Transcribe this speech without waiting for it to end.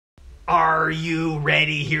Are you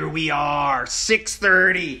ready? Here we are,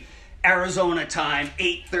 6:30 Arizona time,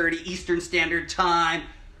 8:30 Eastern Standard Time,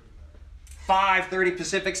 5:30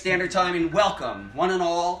 Pacific Standard Time, and welcome, one and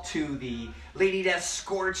all, to the Lady Death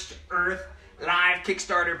Scorched Earth live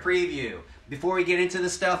Kickstarter preview. Before we get into the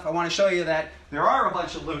stuff, I want to show you that there are a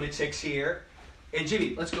bunch of lunatics here. And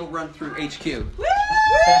Jimmy, let's go run through HQ.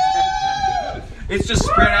 It's just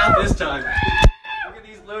spread out this time. Look at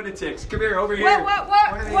these lunatics. Come here, over here. What?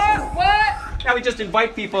 Now we just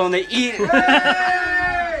invite people and they eat.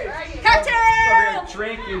 Hey! Cocktails! Over here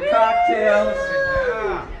drinking cocktails.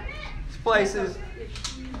 Yeah. These places.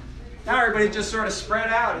 Now everybody just sort of spread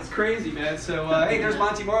out. It's crazy, man. So, hey, there's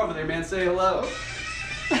Monte Moore over there, man. Say hello.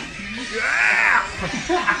 Yeah!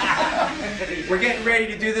 We're getting ready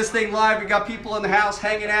to do this thing live. We got people in the house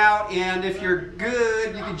hanging out, and if you're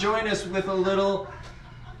good, you can join us with a little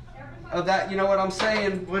of that. You know what I'm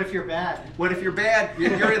saying? What if you're bad? What if you're bad?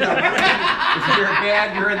 You're in the if you're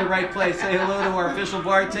bad, you're in the right place. Say hello to our official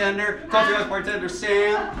bartender, Coffee House bartender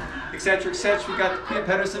Sam, etc., etc. We got the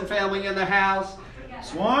Pedersen family in the house.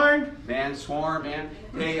 Swarm? Man, Swarm, man.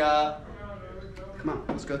 Hey, come on,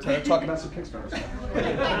 let's go talk about some Kickstarter stuff.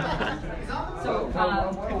 So,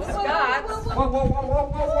 Scott's. Whoa.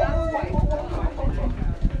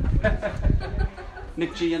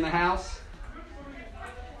 Nick G in the house.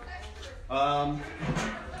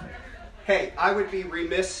 Hey, I would be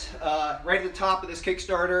remiss, right at the top of this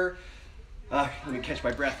Kickstarter, let me catch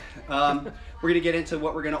my breath. We're going to get into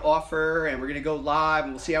what we're going to offer, and we're going to go live,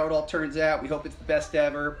 and we'll see how it all turns out. We hope it's the best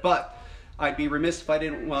ever, but I'd be remiss if I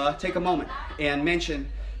didn't take a moment and mention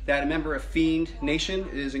that a member of Fiend Nation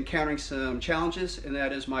is encountering some challenges, and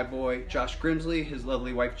that is my boy Josh Grimsley, his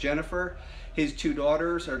lovely wife Jennifer. His two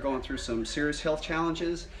daughters are going through some serious health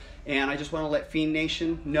challenges, and I just want to let Fiend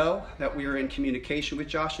Nation know that we are in communication with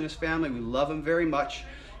Josh and his family. We love him very much,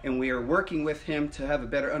 and we are working with him to have a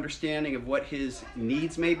better understanding of what his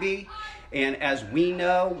needs may be. And as we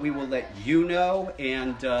know, we will let you know,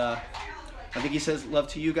 and I think he says love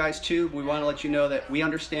to you guys too. We want to let you know that we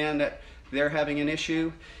understand that they're having an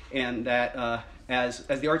issue, and that as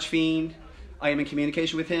the Archfiend, I am in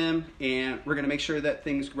communication with him, and we're going to make sure that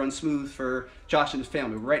things run smooth for Josh and his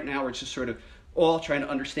family. Right now, we're just sort of all trying to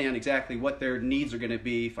understand exactly what their needs are going to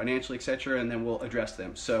be financially, etc., and then we'll address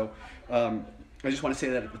them. So I just want to say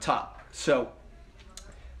that at the top. So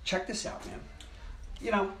check this out, man.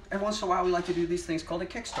 You know, every once in a while we like to do these things called a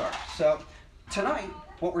Kickstarter. So tonight,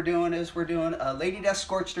 what we're doing is we're doing a Lady Death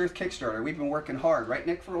Scorched Earth Kickstarter. We've been working hard, right,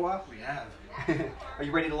 Nick, for a while? We have. Are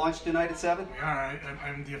you ready to launch tonight at 7? We are.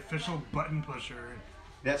 I'm the official button pusher.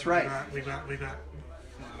 That's right. We got. Let me get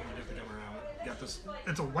the camera out. Got this.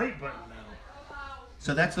 It's a white button now.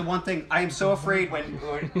 So that's the one thing I am so afraid when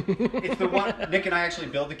it's the one. Nick and I actually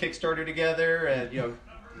build the Kickstarter together, and you know,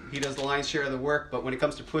 he does the lion's share of the work. But when it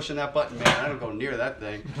comes to pushing that button, man, I don't go near that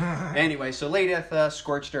thing. Anyway, so Lady Death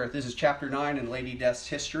Scorched Earth. This is Chapter 9 in Lady Death's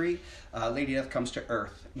history. Lady Death comes to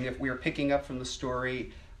Earth. And if we are picking up from the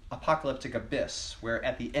story Apocalyptic Abyss, where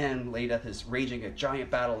at the end Lady Death is raging a giant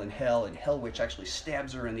battle in hell, and Hell Witch actually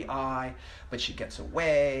stabs her in the eye, but she gets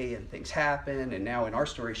away and things happen, and now in our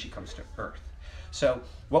story she comes to Earth. So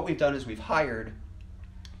what we've done is we've hired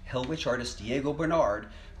Hell Witch artist Diego Bernard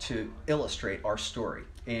to illustrate our story.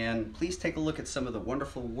 And please take a look at some of the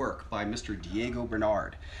wonderful work by Mr. Diego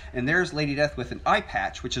Bernard. And there's Lady Death with an eye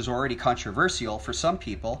patch, which is already controversial for some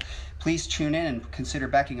people. Please tune in and consider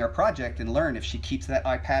backing our project and learn if she keeps that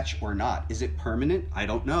eye patch or not. Is it permanent? I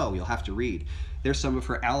don't know. You'll have to read. There's some of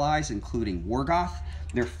her allies, including Wargoth.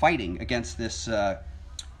 They're fighting against this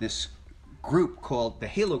group called the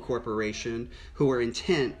Halo Corporation, who are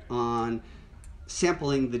intent on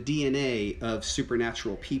sampling the DNA of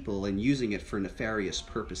supernatural people and using it for nefarious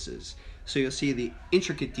purposes. So you'll see the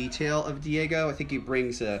intricate detail of Diego. I think he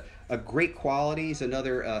brings a great quality. He's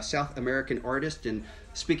another South American artist, and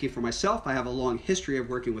speaking for myself, I have a long history of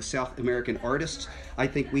working with South American artists. I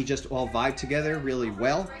think we just all vibe together really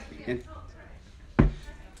well.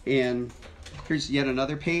 And here's yet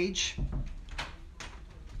another page.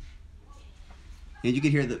 And you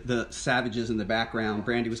can hear the savages in the background.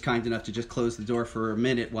 Brandy was kind enough to just close the door for a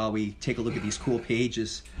minute while we take a look at these cool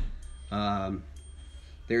pages. There's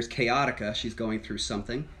Chaotica. She's going through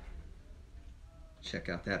something. Check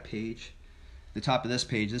out that page. The top of this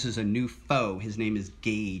page, this is a new foe. His name is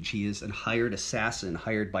Gage. He is a hired assassin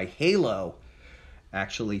hired by Halo,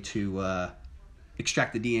 actually, to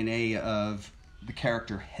extract the DNA of the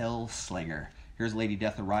character Hellslinger. Here's Lady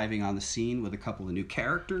Death arriving on the scene with a couple of new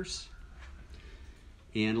characters.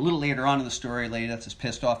 And a little later on in the story, Lady Death is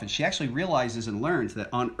pissed off, and she actually realizes and learns that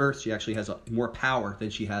on Earth she actually has more power than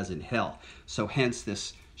she has in Hell. So hence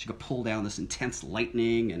this she could pull down this intense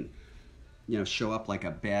lightning and, you know, show up like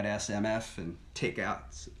a badass MF and take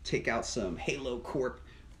out some Halo Corp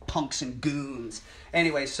punks and goons.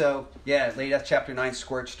 Anyway, so yeah, Lady Death Chapter 9,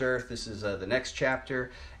 Scorched Earth. This is the next chapter,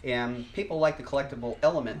 and people like the collectible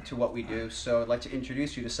element to what we do, so I'd like to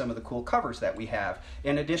introduce you to some of the cool covers that we have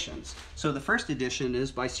in editions. So the first edition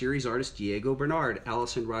is by series artist Diego Bernard,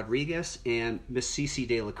 Alison Rodriguez, and Miss Cece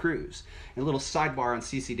De La Cruz. And a little sidebar on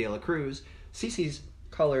Cece De La Cruz. Cece's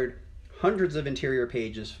colored hundreds of interior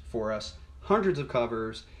pages for us, hundreds of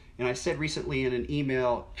covers, and I said recently in an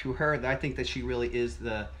email to her that I think that she really is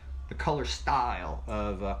the color style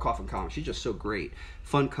of Coffin Comics. She's just so great.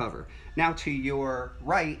 Fun cover. Now to your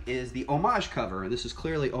right is the homage cover, and this is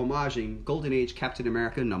clearly homaging Golden Age Captain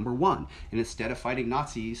America #1. And instead of fighting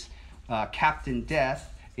Nazis, Captain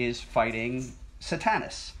Death is fighting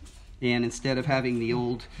Satanus. And instead of having the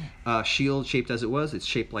old shield shaped as it was, it's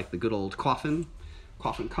shaped like the good old Coffin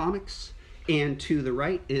Comics. And to the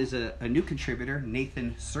right is a new contributor,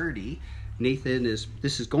 Nathan Surdy.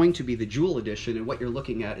 This is going to be the Jewel edition, and what you're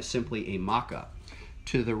looking at is simply a mock-up.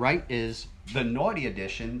 To the right is the Naughty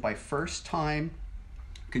edition by first-time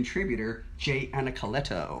contributor Jay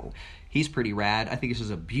Anacoletto. He's pretty rad. I think this is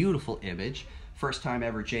a beautiful image. First time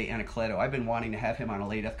ever Jay Anacoletto. I've been wanting to have him on a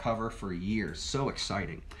Lady Death cover for years. So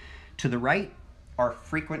exciting. To the right, our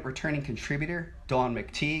frequent returning contributor, Dawn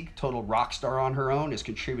McTeague, total rock star on her own, is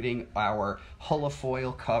contributing our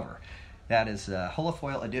holofoil cover. That is a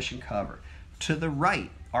holofoil edition cover. To the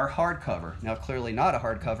right, our hardcover. Now, clearly not a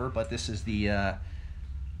hardcover, but this is a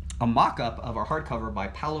mock-up of our hardcover by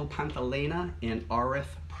Paolo Pantalena and Arif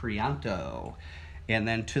Prianto. And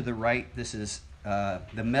then to the right, this is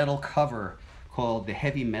the metal cover called the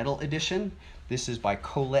Heavy Metal Edition. This is by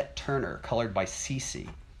Colette Turner, colored by Cece.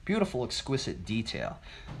 Beautiful, exquisite detail.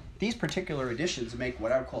 These particular editions make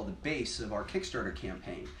what I would call the base of our Kickstarter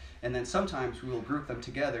campaign. And then sometimes we will group them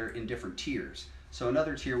together in different tiers. So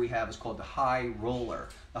another tier we have is called the High Roller.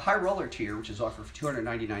 The High Roller tier, which is offered for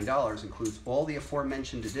 $299, includes all the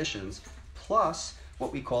aforementioned editions, plus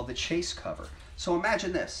what we call the chase cover. So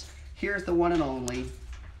imagine this. Here's the one and only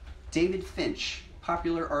David Finch,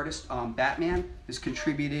 popular artist on Batman, has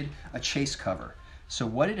contributed a chase cover. So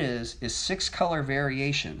what it is 6 color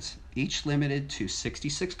variations, each limited to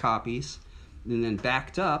 66 copies, and then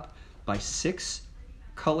backed up by 6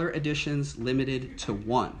 color editions limited to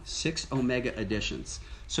 1, 6 Omega editions.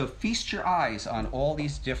 So feast your eyes on all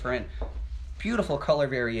these different beautiful color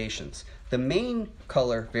variations. The main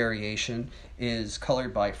color variation is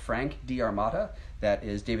colored by Frank D'Armata, that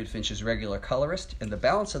is David Finch's regular colorist, and the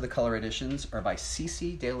balance of the color editions are by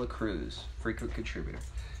Cece De La Cruz, frequent contributor.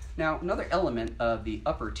 Now, another element of the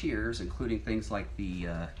upper tiers, including things like the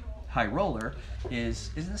High Roller,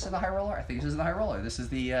 is this in the High Roller? I think this is in the High Roller. This is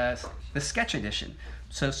the Sketch edition,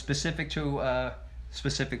 so specific to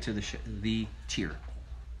the tier.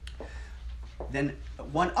 Then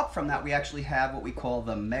one up from that, we actually have what we call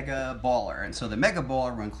the Mega Baller, and so the Mega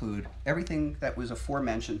Baller will include everything that was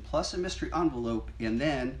aforementioned, plus a mystery envelope, and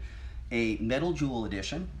then a metal jewel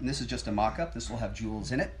edition. And this is just a mock-up. This will have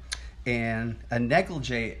jewels in it. And a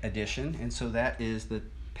negligee edition, and so that is the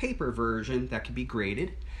paper version that can be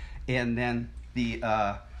graded, and then the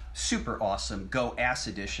super awesome Go Ass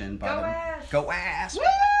edition by Go Ass. Woo!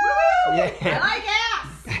 Yeah. I like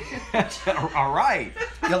ass. All right,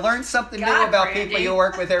 you learn something new about people you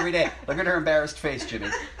work with every day. Look at her embarrassed face, Jimmy.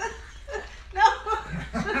 No.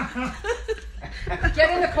 Get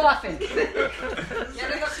in the coffin. Get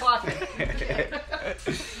in the coffin.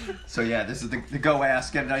 So yeah, this is the Go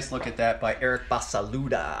Ask. Get a nice look at that by Eric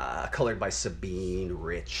Basaluda, colored by Sabine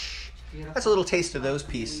Rich. Beautiful. That's a little taste of those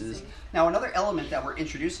pieces. Amazing. Now another element that we're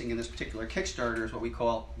introducing in this particular Kickstarter is what we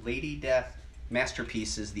call Lady Death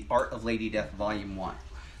Masterpieces, The Art of Lady Death Volume 1.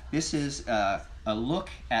 This is a look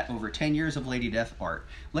at over 10 years of Lady Death art.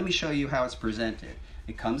 Let me show you how it's presented.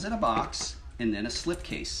 It comes in a box and then a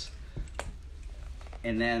slipcase.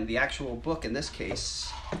 And then the actual book in this case,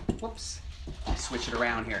 whoops, I'll switch it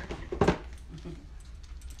around here.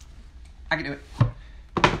 I can do it.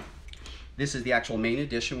 This is the actual main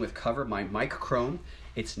edition with cover by Mike Chrome.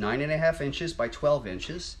 It's 9.5 inches by 12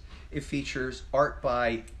 inches. It features art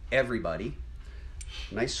by everybody.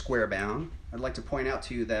 Nice square bound. I'd like to point out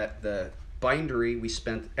to you that the bindery we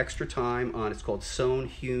spent extra time on. It's called Sewn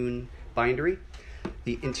Hewn Bindery.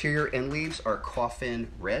 The interior end leaves are Coffin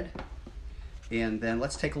red. And then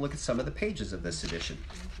let's take a look at some of the pages of this edition.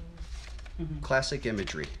 Classic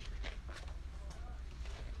imagery.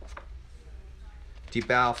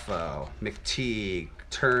 DiBalfo, McTeague,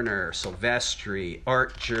 Turner, Silvestri,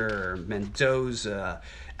 Archer, Mendoza,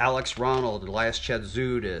 Alex Ronald, Elias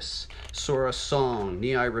Chatzudis, Sora Song,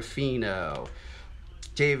 Nai Rafino,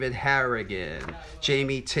 David Harrigan,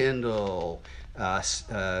 Jamie Tyndall,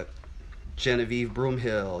 Genevieve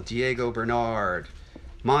Broomhill, Diego Bernard,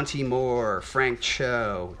 Monte Moore, Frank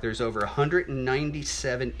Cho. There's over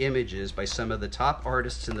 197 images by some of the top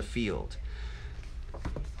artists in the field.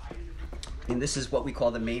 And this is what we call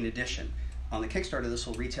the main edition. On the Kickstarter, this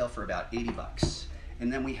will retail for about $80.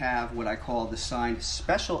 And then we have what I call the signed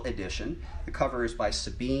special edition. The cover is by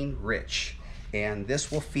Sabine Rich. And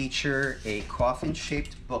this will feature a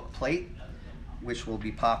coffin-shaped book plate, which will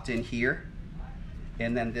be popped in here.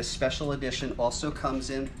 And then this special edition also comes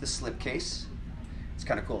in the slipcase. It's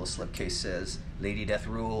kind of cool. The slipcase says, Lady Death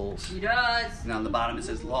rules. She does. And on the bottom it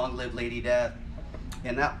says, long live Lady Death.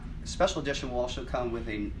 And that special edition will also come with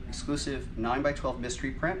an exclusive 9x12 mystery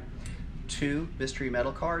print, 2 mystery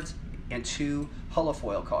metal cards, and 2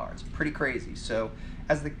 holofoil cards. Pretty crazy. So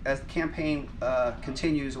as the campaign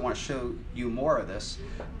continues, I want to show you more of this,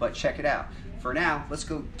 but check it out. For now, let's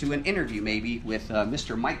go do an interview maybe with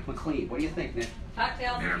Mr. Mike McLean. What do you think, Nick?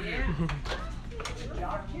 Cocktails.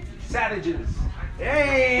 Yeah. Savages.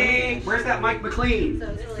 Hey! Where's that Mike McLean?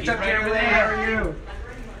 What's up, Jeremy? How are you?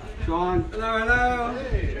 Sean. Hello, hello.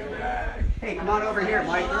 Hey, come on over here,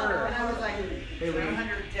 Mike. Hey, Lee.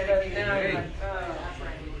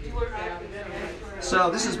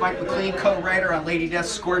 So this is Mike McLean, co-writer on Lady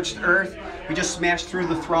Death's Scorched Earth. We just smashed through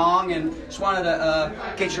the throng and just wanted to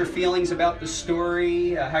get your feelings about the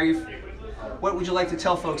story. What would you like to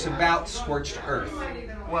tell folks about Scorched Earth?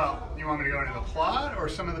 Well, you want me to go into the plot or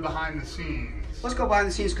some of the behind the scenes? Let's go behind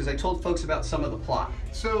the scenes because I told folks about some of the plot.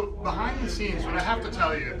 So behind the scenes, what I have to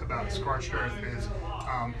tell you about Scorched Earth is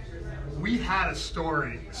we had a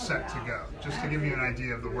story set to go, just to give you an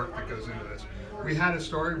idea of the work that goes into this. We had a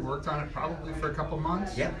story, worked on it probably for a couple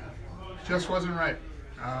months. Yeah. Just wasn't right.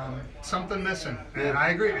 Something missing. And I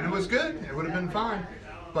agree. And it was good. It would have been fine.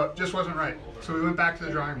 But just wasn't right. So we went back to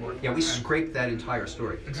the drawing board. Yeah, we scraped that entire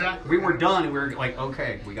story. Exactly. We were done and we were like,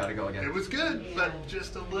 okay, we got to go again. It was good, but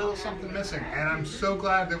just a little something missing. And I'm so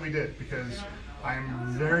glad that we did because I'm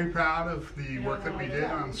very proud of the work that we did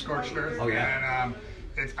on Scorched Earth. Oh, yeah.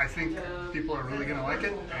 And I think people are really going to like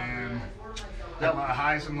it. And got a lot of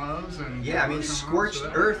highs and lows. And yeah, I mean, Scorched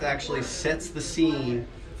Earth actually sets the scene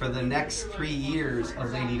for the next 3 years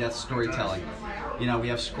of Lady Death storytelling. You know, we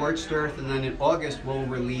have Scorched Earth, and then in August we'll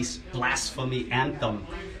release Blasphemy Anthem.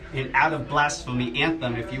 And out of Blasphemy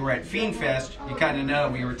Anthem, if you were at FIENDS, you kind of know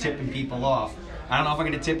we were tipping people off. I don't know if I'm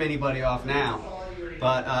going to tip anybody off now.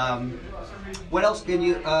 But what else can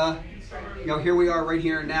you, you know, here we are right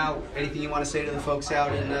here and now. Anything you want to say to the folks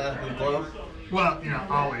out in the globe? Well, you know,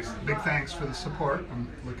 always big thanks for the support. I'm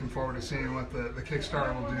looking forward to seeing what the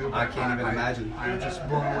Kickstarter will do. I can't even imagine. I'm just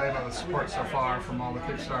blown away by the support so far from all the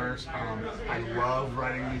Kickstarters. I love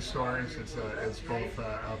writing these stories. It's both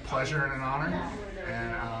a pleasure and an honor.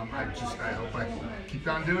 And I hope I keep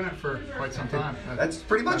on doing it for quite some time. That's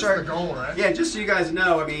pretty much the goal, right? Yeah, just so you guys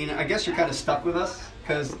know, I mean, I guess you're kind of stuck with us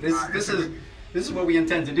because this is what we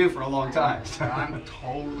intend to do for a long time. I'm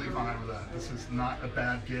totally fine with that. This is not a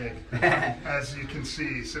bad gig. As you can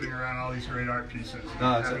see, sitting around all these great art pieces,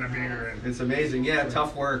 having a beer. It's amazing. Yeah,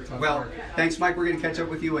 tough work. Thanks, Mike. We're going to catch up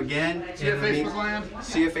with you again. See you at Facebook Land.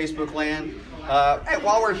 See you at Facebook Land. Hey,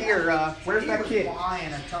 while we're here, where's that kid?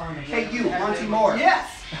 Hey, you, Monte Moore.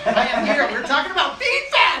 Yes, I am here. We're talking about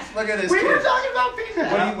FIENDS. Look at this We kid. were talking about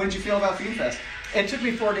FIENDS. What did you feel about FIENDS? It took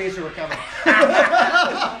me 4 days to recover.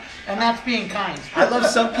 And that's being kind. I love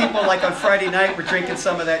some people, like on Friday night, we're drinking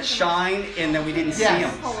some of that shine, and then we didn't see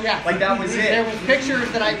them. Yeah. Like that was it. There was pictures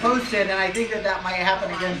that I posted, and I think that might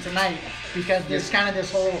happen again tonight because there's kind of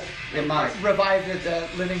this whole revive the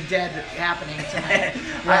living dead happening tonight.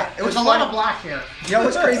 It was a lot of black here. You know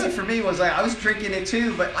what's crazy for me was I was drinking it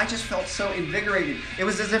too, but I just felt so invigorated. It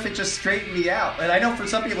was as if it just straightened me out. And I know for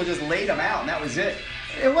some people just laid them out, and that was it.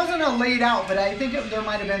 It wasn't a laid out, but I think there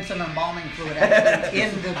might have been some embalming fluid actually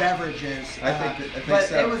in the beverages. I think but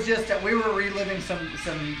so. It was just that we were reliving some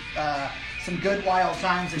good wild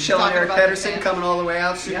times. Michelle and Eric Pedersen coming all the way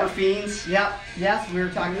out, Super Fiends. Yep. Yes, we were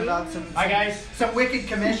talking about some some wicked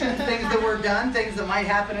commissions, things that were done, things that might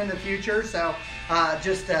happen in the future. So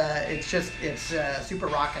it's super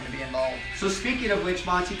rocking to be involved. So speaking of which,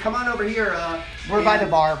 Monty, come on over here. We're by the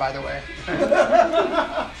bar, by the way.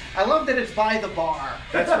 I love that it's by the bar.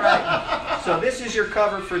 That's right. So this is your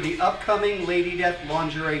cover for the upcoming Lady Death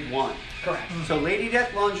Lingerie 1. Correct. So Lady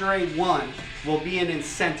Death Lingerie 1 will be an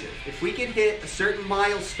incentive. If we can hit a certain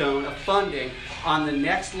milestone of funding on the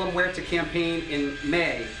next La Muerta campaign in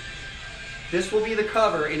May, this will be the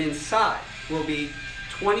cover, and inside will be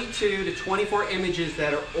 22 to 24 images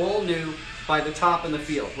that are all new by the top in the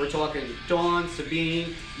field. We're talking Dawn,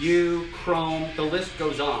 Sabine, you, Chrome, the list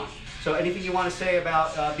goes on. So anything you want to say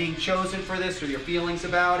about being chosen for this or your feelings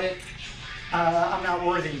about it? I'm not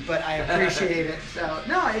worthy, but I appreciate it. So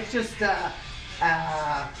no, it's just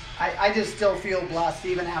I just still feel blessed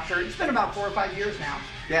even after it's been about 4 or 5 years now.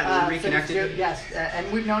 Yeah, we reconnected. Yes,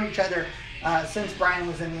 and we've known each other since Brian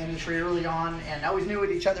was in the industry early on, and always knew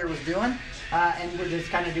what each other was doing, and we're just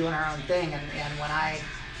kind of doing our own thing. And when I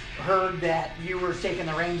heard that you were taking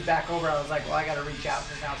the reins back over, I was like, well, I got to reach out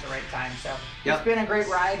because now's the right time. So It's been a great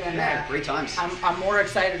ride, and great times. I'm more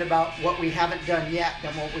excited about what we haven't done yet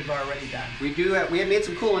than what we've already done. We have made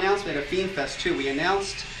some cool announcement at FIENDS too. We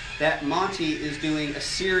announced that Monte is doing a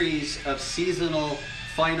series of seasonal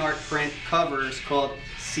fine art print covers called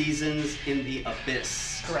Seasons in the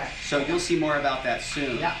Abyss. Correct. So you'll see more about that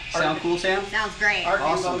soon. Yeah. Sound cool, Sam? Sounds great. Art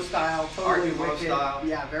Awesome. Nouveau style, totally Art Nouveau wicked. style.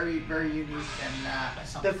 Yeah, very, very unique,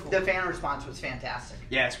 and the fan response was fantastic.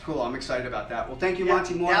 Yeah, it's cool. I'm excited about that. Well, thank you, Yeah,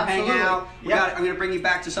 Monte Moore. absolutely. Hang out. Yeah. I'm going to bring you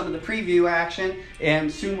back to some of the preview action,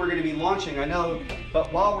 and soon we're going to be launching. I know,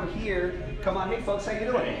 but while we're here, come on, hey folks, how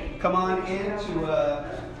you doing? Come on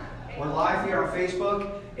into. We're live here on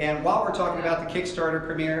Facebook, and while we're talking about the Kickstarter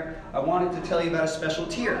premiere, I wanted to tell you about a special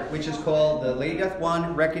tier, which is called the Lady Death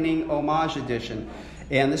 1 Reckoning Homage Edition.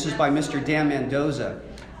 And this is by Mr. Dan Mendoza.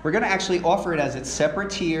 We're going to actually offer it as its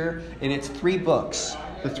separate tier, and it's 3 books.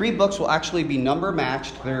 The 3 books will actually be number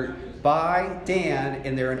matched. They're by Dan,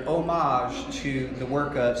 and they're an homage to the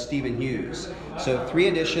work of Stephen Hughes. So 3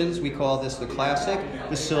 editions. We call this the Classic,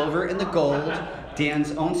 the Silver, and the Gold.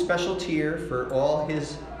 Dan's own special tier for all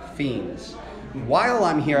his fiends. While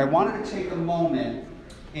I'm here, I wanted to take a moment,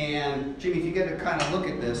 and Jimmy, if you get to kind of look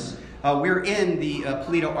at this, we're in the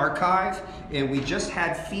Pulido archive, and we just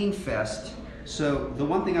had Fiend Fest. So the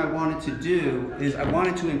one thing I wanted to do is I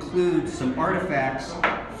wanted to include some artifacts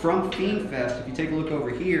from Fiend Fest. If you take a look over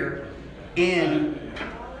here, in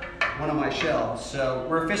one of my shelves. So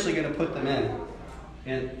we're officially going to put them in,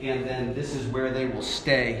 and then this is where they will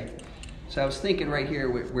stay. So I was thinking right here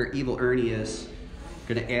where Evil Ernie is.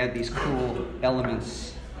 Going to add these cool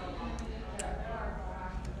elements.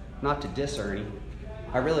 Not to diss Ernie.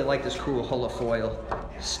 I really like this cool holofoil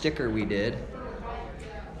sticker we did.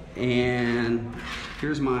 And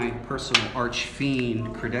here's my personal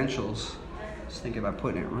Archfiend credentials. Just thinking about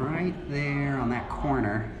putting it right there on that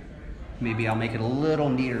corner. Maybe I'll make it a little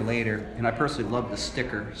neater later. And I personally love the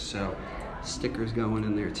sticker, so stickers going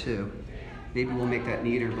in there too. Maybe we'll make that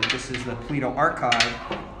neater, but this is the Pulido archive.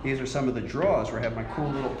 These are some of the draws where I have my cool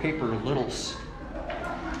little paper littles.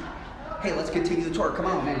 Hey, let's continue the tour. Come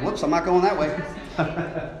on, man. Whoops, I'm not going that way.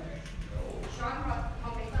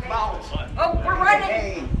 Oh, we're running.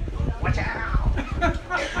 Hey, watch out.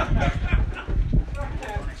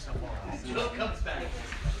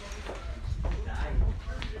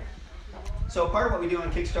 So part of what we do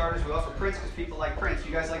on Kickstarter is we offer prints because people like prints.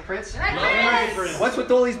 You guys like prints? Yes. What's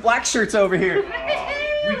with all these black shirts over here?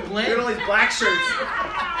 We blend. Look at all these black shirts.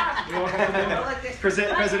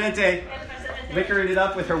 Presidente liquoring it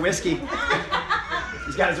up with her whiskey.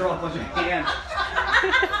 These guys are all a bunch of hands.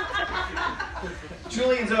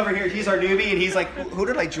 Julian's over here. He's our newbie, and he's like, "Who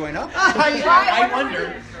did I join up?" I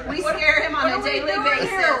wonder. We scare him on a daily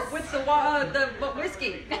basis with the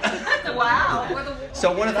whiskey. Wow.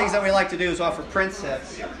 So one of the things that we like to do is offer print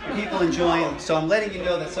sets. And people enjoy them. So I'm letting you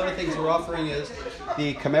know that some of the things we're offering is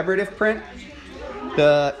the commemorative print,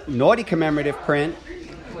 the naughty commemorative print,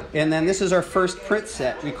 and then this is our first print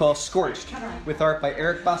set we call Scorched, with art by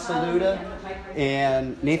Eric Basaluda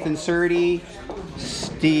and Nathan Surdy,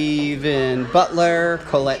 Stephen Butler,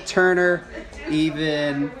 Colette Turner,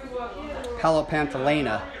 even Paolo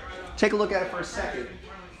Pantalena. Take a look at it for a second.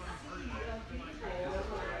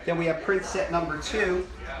 Then we have print set number 2.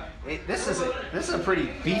 This is a pretty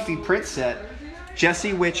beefy print set.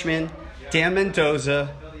 Jesse Wichman, Dan Mendoza,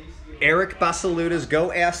 Eric Basaluda's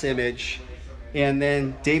Go Ass image, and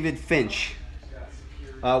then David Finch.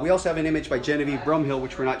 We also have an image by Genevieve Brumhill,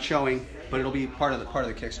 which we're not showing, but it'll be part of the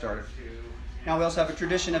Kickstarter. Now we also have a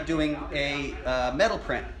tradition of doing a metal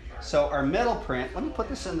print. So our metal print, let me put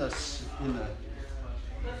this in the.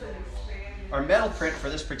 Our metal print for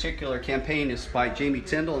this particular campaign is by Jamie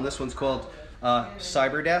Tyndall, and this one's called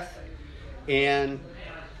Cyber Death. And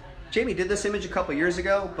Jamie did this image a couple years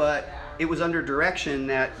ago, but it was under direction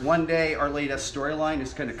that one day our latest storyline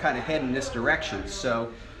is going to kind of head in this direction.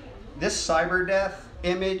 So this Cyber Death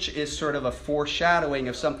image is sort of a foreshadowing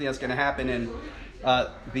of something that's going to happen in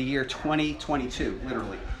the year 2022,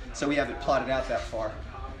 literally. So we haven't plotted out that far.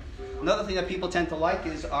 Another thing that people tend to like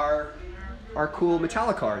is our our cool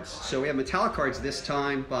metallic cards. So we have metallic cards this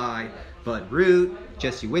time by Bud Root,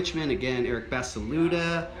 Jesse Wichman, again, Eric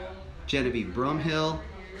Basaluda, Genevieve Brumhill.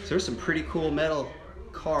 So there's some pretty cool metal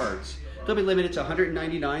cards. They'll be limited to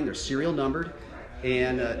 199. They're serial numbered,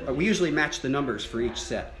 and we usually match the numbers for each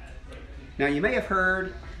set. Now you may have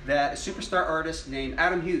heard that a superstar artist named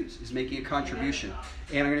Adam Hughes is making a contribution,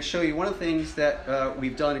 and I'm going to show you one of the things that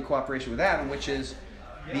we've done in cooperation with Adam, which is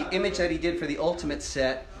the image that he did for the Ultimate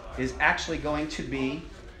set is actually going to be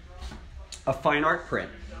a fine art print.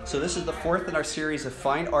 So this is the fourth in our series of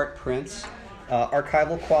fine art prints,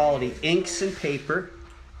 archival quality inks and paper,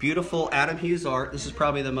 beautiful Adam Hughes art. This is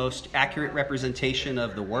probably the most accurate representation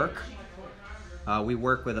of the work. We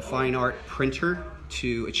work with a fine art printer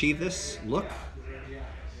to achieve this look,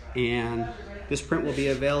 and this print will be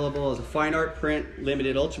available as a fine art print,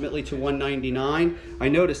 limited ultimately to $199. I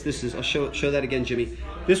noticed this is, I'll show that again, Jimmy.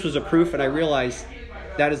 This was a proof, and I realized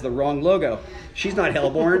that is the wrong logo. She's not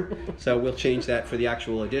Hellborn, so we'll change that for the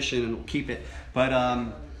actual edition and we'll keep it. But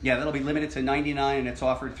yeah, that'll be limited to $99, and it's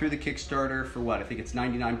offered through the Kickstarter for what? I think it's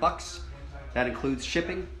 99 bucks. That includes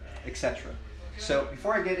shipping, etc. So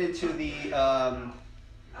before I get into the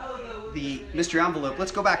mystery envelope,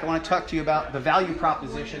 let's go back. I want to talk to you about the value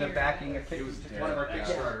proposition of backing one of our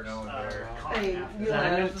Kickstarters. Hey,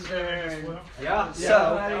 Yeah.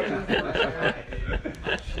 So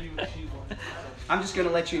I'm just going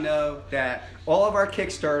to let you know that all of our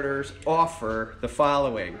Kickstarters offer the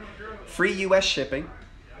following: free U.S. shipping.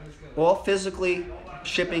 All physically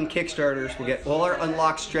shipping Kickstarters will get all our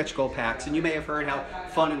unlocked stretch goal packs, and you may have heard how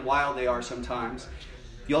fun and wild they are sometimes.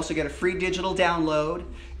 You also get a free digital download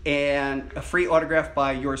and a free autograph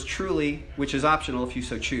by yours truly, which is optional if you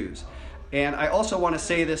so choose. And I also want to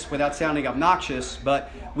say this without sounding obnoxious, but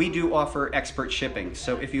we do offer expert shipping.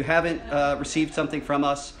 So if you haven't received something from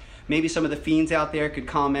us, maybe some of the fiends out there could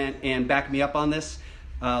comment and back me up on this.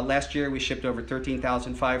 Last year we shipped over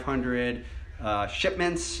 13,500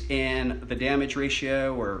 shipments, and the damage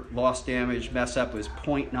ratio or lost damage mess up was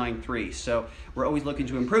 0.93. So we're always looking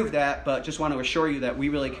to improve that, but just want to assure you that we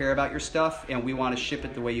really care about your stuff and we want to ship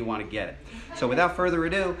it the way you want to get it. So without further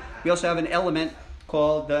ado, we also have an element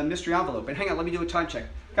called the mystery envelope. And hang on, let me do a time check.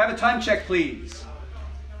 Can I have a time check, please?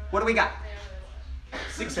 What do we got?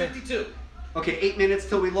 6:52. Okay, 8 minutes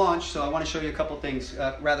till we launch, so I want to show you a couple things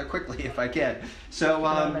rather quickly if I can. So,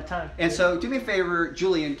 and so do me a favor,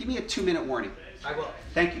 Julian, give me a 2-minute warning. I will.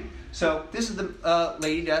 Thank you. So this is the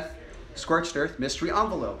Lady Death Scorched Earth mystery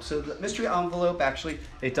envelope. So the mystery envelope, actually,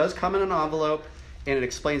 it does come in an envelope, and it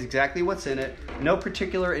explains exactly what's in it. No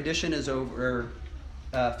particular edition is over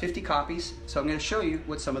 50 copies, so I'm going to show you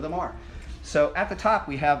what some of them are. So at the top,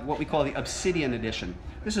 we have what we call the Obsidian edition.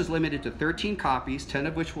 This is limited to 13 copies, 10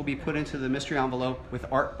 of which will be put into the mystery envelope with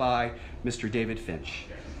art by Mr. David Finch.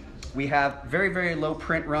 We have very, very low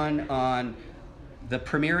print run on the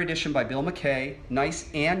premiere edition by Bill McKay, Nice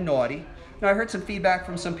and Naughty. Now, I heard some feedback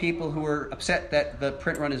from some people who were upset that the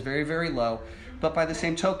print run is very, very low, but by the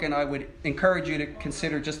same token, I would encourage you to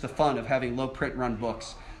consider just the fun of having low print run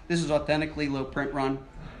books. This is authentically low print run.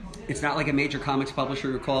 It's not like a major comics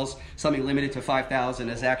publisher who calls something limited to 5,000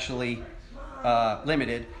 as actually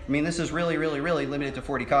limited. I mean, this is really, really, really limited to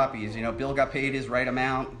 40 copies. You know, Bill got paid his right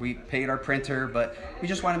amount. We paid our printer, but we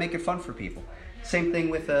just want to make it fun for people. Same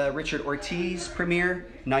thing with Richard Ortiz premiere,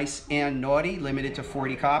 Nice and Naughty, limited to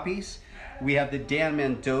 40 copies. We have the Dan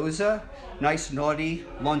Mendoza, Nice Naughty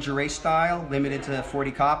lingerie style, limited to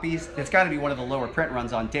 40 copies. It's got to be one of the lower print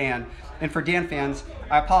runs on Dan. And for Dan fans,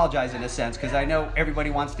 I apologize in a sense, because I know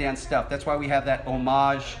everybody wants Dan's stuff. That's why we have that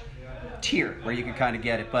homage tier where you can kind of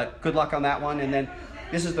get it, but good luck on that one. And then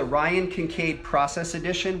this is the Ryan Kincaid Process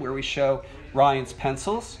Edition, where we show Ryan's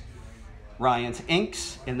pencils, Ryan's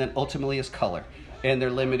inks, and then ultimately his color. And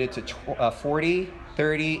they're limited to 40,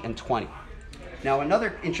 30, and 20. Now,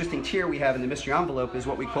 another interesting tier we have in the mystery envelope is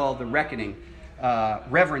what we call the Reckoning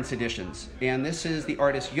Reverence Editions. And this is the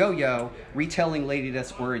artist Yo-Yo retelling Lady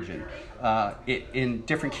Death's origin in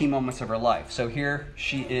different key moments of her life. So here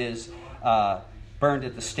she is burned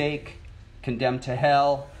at the stake, condemned to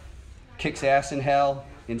hell, kicks ass in hell,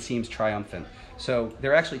 and seems triumphant. So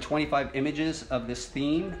there are actually 25 images of this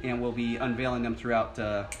theme, and we'll be unveiling them throughout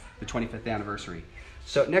the 25th anniversary.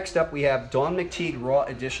 So next up we have Dawn McTeague Raw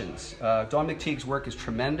Editions. Dawn McTeague's work is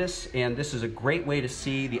tremendous, and this is a great way to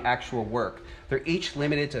see the actual work. They're each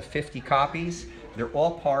limited to 50 copies. They're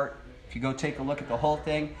all part, if you go take a look at the whole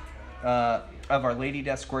thing, of our Lady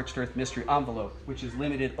Death Scorched Earth mystery envelope, which is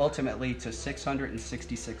limited ultimately to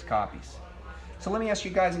 666 copies. So let me ask you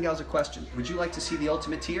guys and gals a question. Would you like to see the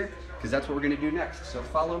ultimate tier? Because that's what we're going to do next. So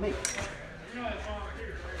follow me.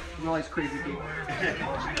 all these crazy people.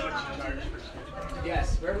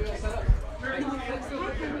 Yes. Where are we all set up?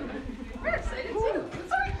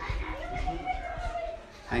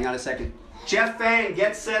 Hang on a second. Jeff Fang,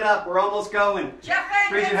 get set up. We're almost going. Jeff Fang,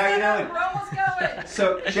 Bridget, how you doing? we're almost going.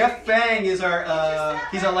 So Jeff Fang is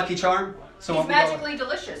he's our lucky charm. So He's magically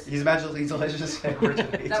delicious. He's magically delicious. That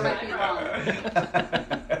might be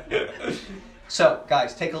wrong. So,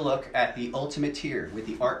 guys, take a look at the ultimate tier with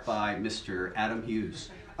the art by Mr. Adam Hughes.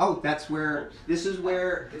 Oh, this is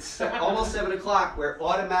where it's almost 7 o'clock, where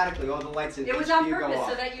automatically all the lights in It was HQ on go purpose off.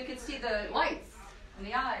 so that you could see the lights in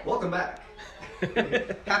the eyes. Welcome back.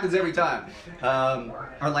 Happens every time.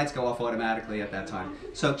 Our lights go off automatically at that time.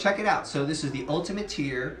 So check it out. So this is the ultimate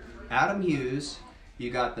tier, Adam Hughes. You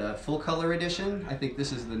got the full color edition. I think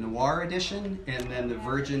this is the noir edition, and then the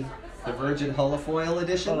virgin holofoil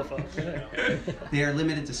edition. They are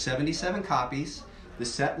limited to 77 copies. The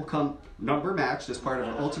set will come number matched as part of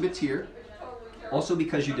an ultimate tier. Also,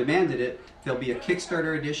 because you demanded it, there'll be a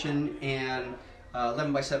Kickstarter edition and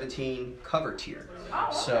 11x17 cover tier.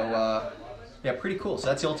 So, yeah, pretty cool. So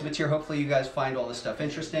that's the ultimate tier. Hopefully you guys find all this stuff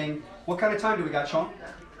interesting. What kind of time do we got, Sean?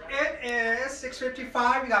 It is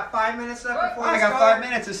 6:55. You got 5 minutes left before I we got start. 5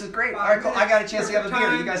 minutes. This is great. All right, cool. I got a chance to have a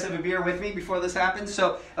beer. You guys have a beer with me before this happens?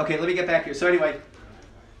 So, okay, let me get back here. So anyway,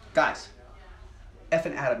 guys,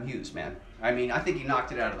 effing Adam Hughes, man. I mean, I think he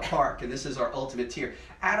knocked it out of the park, and this is our ultimate tier.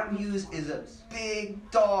 Adam Hughes is a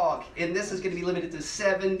big dog, and this is going to be limited to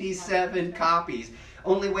 77 copies.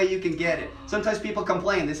 Only way you can get it. Sometimes people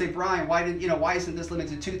complain. They say, Brian, why isn't this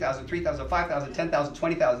limited to 2,000, 3,000, 5,000, 10,000,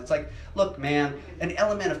 20,000? It's like, look, man, an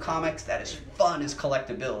element of comics that is fun is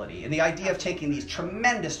collectability. And the idea of taking these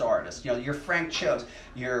tremendous artists, your Frank Cho's,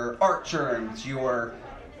 your Art Germs, your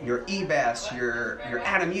Ebas, your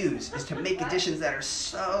Adam Hughes, is to make editions that are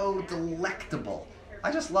so delectable.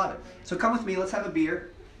 I just love it. So come with me, let's have a beer,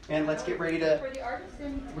 and let's get ready to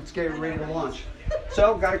launch.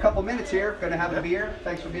 So, got a couple minutes here. Gonna have a beer.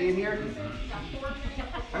 Thanks for being here.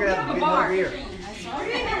 I'm gonna have a big little beer.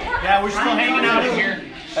 Yeah, we're still hanging out in here.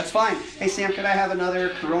 That's fine. Hey Sam, can I have another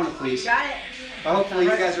Corona, please? Got it. Hopefully you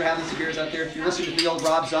guys are having some beers out there. If you listen to the old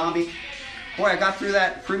Rob Zombie, boy, I got through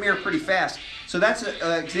that premiere pretty fast. So that's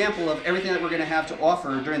an example of everything that we're gonna have to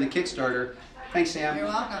offer during the Kickstarter. Thanks, Sam. You're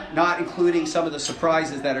welcome. Not including some of the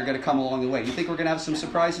surprises that are going to come along the way. You think we're going to have some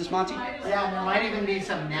surprises, Monty? Yeah, and there might even be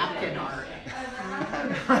some napkin art.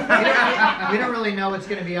 We don't really know what's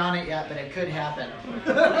going to be on it yet, but it could happen.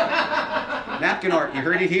 Napkin art. You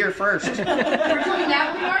heard it here first. We're doing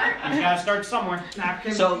napkin art? You gotta start somewhere.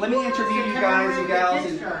 So let me interview you guys and gals.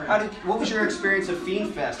 And what was your experience of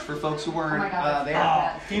Fiend Fest for folks who weren't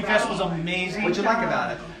there? Fiend Fest was amazing. What'd you like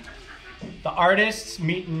about it? The artists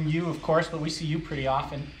meeting you, of course, but we see you pretty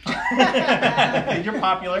often. You're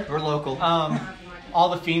popular. We're local. All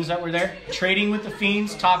the fiends that were there, trading with the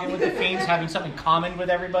fiends, talking with the fiends, having something common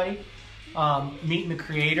with everybody, meeting the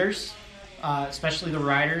creators, especially the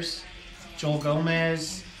writers, Joel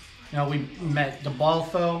Gomez. We met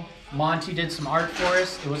DeBalfo. Monty did some art for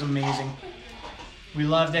us. It was amazing. We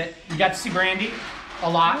loved it. We got to see Brandy a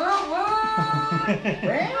lot.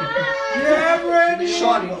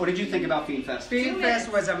 Sean, what did you think about Fiend Fest? Fiend Fest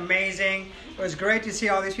was amazing. It was great to see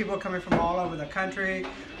all these people coming from all over the country.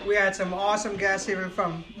 We had some awesome guests even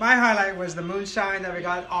from, my highlight was the moonshine that we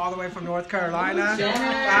got all the way from North Carolina.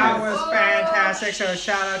 That was fantastic, so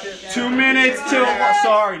shout out to... 2 minutes till,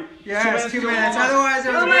 sorry. Yes, 2 minutes. Otherwise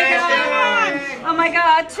it was amazing. Oh my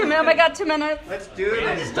god, 2 minutes. Oh my god, 2 minutes. Let's do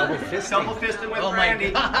this. Double fisting with Brandy.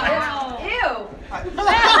 Ew. I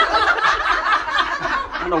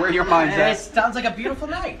don't know where your mind's at. Sounds like a beautiful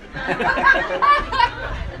night.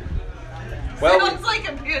 Well, Sounds like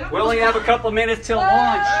a beautiful. we only have a couple minutes till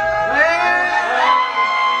launch.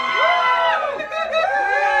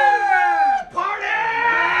 Party!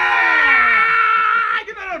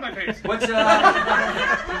 Get that out of my face. What's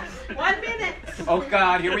 1 minute. Oh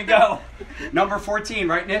God, here we go. Number 14,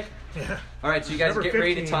 right, Nick? Yeah. All right, so you guys Number get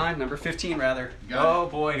ready to 15. time. Number 15, rather. Oh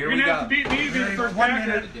boy, here You're we gonna have go. to beat me to be the first 1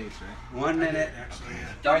 backer. minute. 1 minute.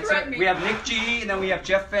 Don't All right, so correct me. we have Nick G, and then we have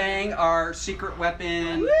Jeff Fang, our secret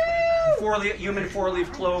weapon, human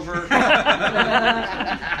four-leaf clover.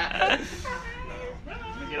 I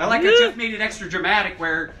like how Jeff made it extra dramatic,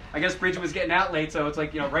 where I guess Bridget was getting out late, so it's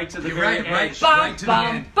like right to the very edge. Bum,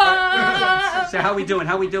 bum, bum. So how we doing?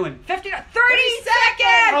 30 seconds.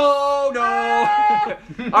 Oh no!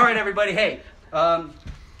 All right, everybody. Hey, I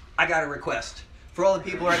got a request for all the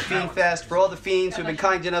people who are at Fiend Fest, for all the fiends who've been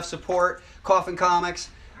kind enough to support Coffin Comics.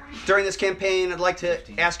 During this campaign, I'd like to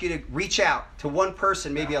ask you to reach out to one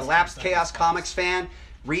person, maybe a lapsed Chaos Comics fan.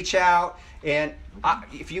 Reach out And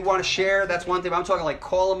if you want to share, that's one thing. I'm talking like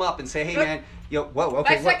call them up and say, hey man, yo, whoa,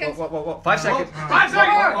 okay, 5 seconds. Whoa. 5 seconds. 5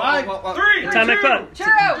 seconds. 5, 3, Time I quit. 2,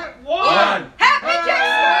 1. Happy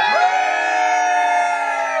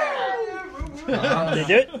Kickstarter! Did you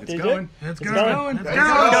do it? It's Did you do going. it? It's going. going.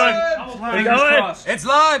 It's going. It's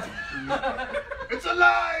live. It's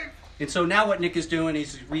alive. And so now what Nick is doing,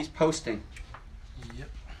 he's reposting. Yep.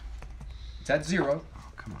 It's at 0.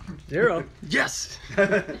 Come on. 0. Yes.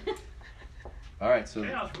 All right, so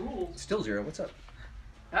still 0. What's up?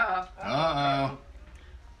 Uh-oh.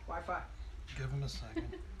 Wi-Fi. Give him a second.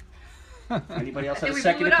 Anybody else have think a we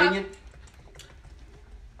second blew it up. opinion?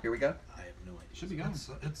 Here we go. I have no idea. Should be going.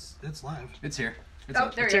 It's live. It's here. It's Oh,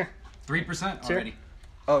 up. there It's you here. 3% here. already.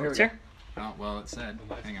 Oh, here we It's go. here. Oh, well, it said.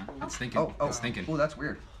 Hang on. It's thinking. Oh, It's thinking. Oh, that's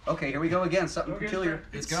weird. Okay, here we go again. Something peculiar.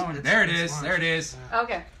 It's going. There it is. There it is. go.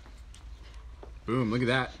 Okay. Boom. Look at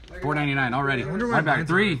that. $4.99 already. wonder why Right back. mine's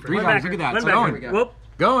Three on dollars. Look at that. It's One going. backer. go. Whoop.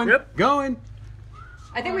 Going. Yep. Going.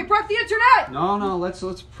 I think we broke the internet! No, let's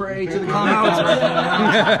pray to the comic gods.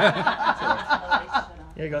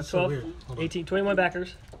 Here you go. 12, 18, 21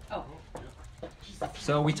 backers.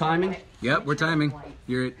 So we timing? Yep, we're timing.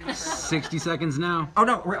 You're at 60 seconds now. Oh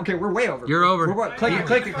no, we're way over. You're over. Click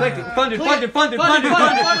it. Funded.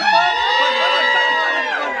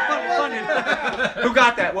 Who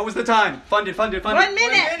got that? What was the time? Funded. 1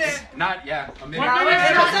 minute! Not, yeah. A minute.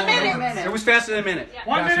 It was a minute! It was faster than a minute.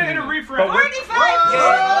 1 minute and a refresh. 45!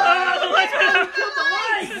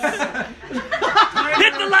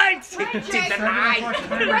 Hit the lights! So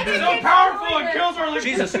powerful it kills our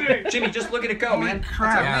Jesus, electricity. Jimmy, just look at it go, man.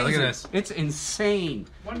 crap. Yeah, look at this. It's insane.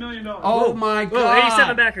 $1 million. Oh my Whoa, 87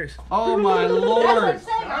 God. backers. Oh my Lord.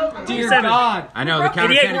 Dear 87. God. I know, the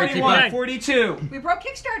counter 88, can't even keep 41, up. 42 We broke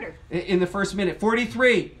Kickstarter. in the first minute.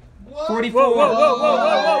 43. 44. Whoa,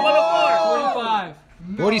 104. 45.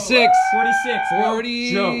 46. 46.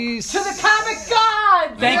 40. To the comic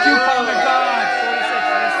gods! Thank you, comic gods.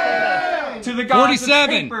 To the gods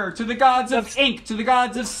 47. of paper, to the gods of ink, to the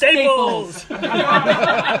gods of Staples. staples.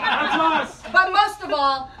 That's us. But most of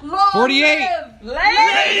all, long 48. live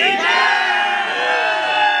Lady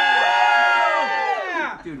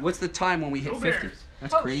Dude, what's the time when we hit 50?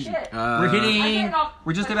 That's Oh, crazy. shit. We're hitting.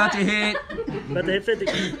 We're just about to hit. About to hit 50.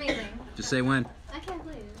 Just say when. I can't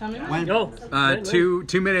believe it. When? Go. 2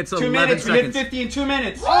 minutes, 2 11 minutes. We hit seconds. 50 in 2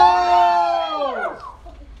 minutes.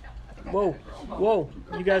 Whoa.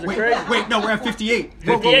 You guys are crazy. Wait, no, we're at 58.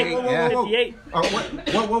 58. yeah. 58.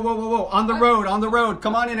 Whoa. On the road.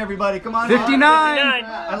 Come on in, everybody. Come on in. 59.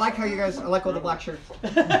 I like how you guys, I like all the black shirts.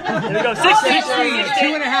 There we go. 60.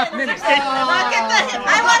 2.5 minutes. Look at this!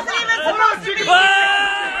 I wasn't even supposed to be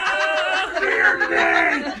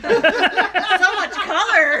so much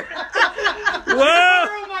color! Whoa.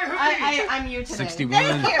 I'm you today. 61.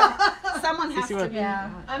 Thank you! Someone has to be. Yeah,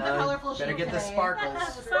 I'm the colorful Better sheep get the today. sparkles.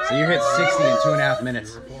 So you hit 60 in 2.5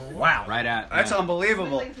 minutes. Wow. Right at. That's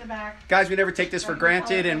unbelievable. Guys, we never take this for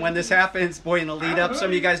granted, and when this happens, boy, in the lead up, some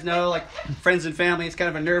of you guys know, like friends and family, it's kind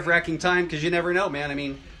of a nerve-wracking time because you never know, man. I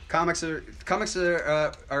mean, comics are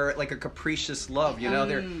like a capricious love, you know.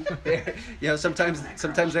 They're you know, sometimes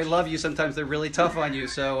they love you, sometimes they're really tough on you.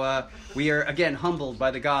 So we are again humbled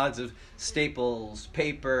by the gods of staples,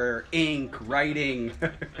 paper, ink, writing.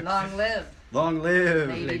 Long live. Long live.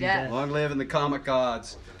 Lady Death. Long live in the comic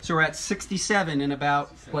gods. So we're at 67 in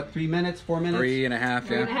about, what, 3 minutes, 4 minutes? 3.5, yeah.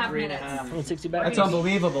 3.5 minutes. 60 backers. That's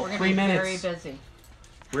unbelievable. We're gonna 3 be minutes. very busy.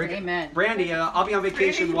 We're Amen. Brandy, I'll be on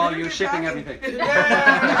vacation while you're shipping everything. Brandy's like,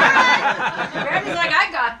 I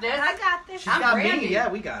got this. I got this. I'm Got Brandy. me. Yeah,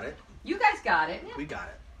 we got it. You guys got it. We got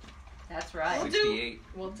it. That's right. 68.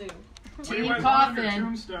 We'll do. Team Coffin.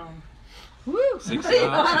 Tombstone. Woo! 68.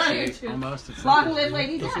 Almost. Almost. It's Long live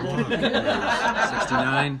Lady Death.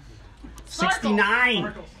 69.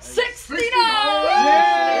 69. 69!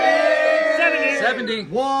 70.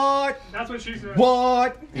 What? That's what she said.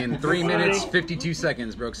 What? In 3 minutes, 52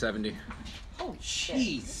 seconds, broke 70. Oh,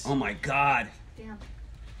 Jeez. Oh my God. Damn.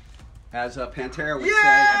 As Pantera would say.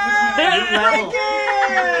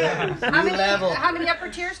 New level. How many upper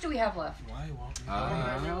tiers do we have left?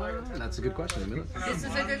 That's a good question. This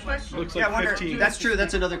is a good question. Looks Yeah, I like wonder, 15. that's true.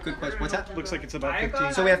 That's another good question. What's that? Looks like it's about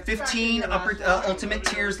 15. So we have 15 upper ultimate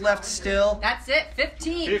tiers left still. That's it.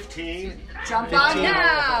 15. 15. Jump on 15.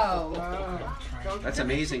 now. That's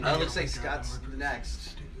amazing. Looks like Scott's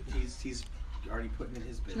next. He's already putting in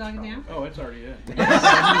his bid. Oh, it's already in.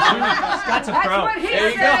 Scott's a That's pro. what he There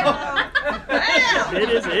you said. go. It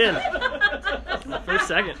is in. First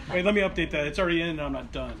second. Wait, let me update that. It's already in and I'm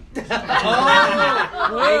not done. Thank you,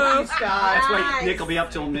 Scott. That's why Nick will be up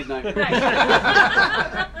till midnight. I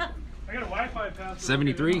got a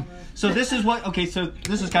 73. So this is what, okay, so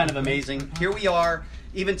this is kind of amazing. Here we are,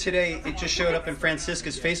 even today, it just showed up in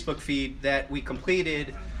Francisca's Facebook feed that we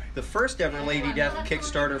completed the first ever Lady Death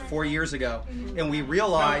Kickstarter 4 years ago. And we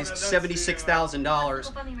realized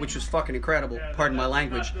 $76,000, which was fucking incredible, pardon my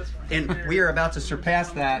language. And we are about to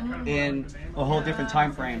surpass that in a whole different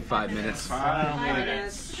time frame. 5 minutes.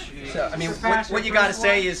 So, I mean, what you got to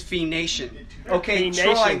say is Fiend Nation. Okay, Fiend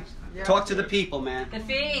Troy, Nation. talk to the people, man. The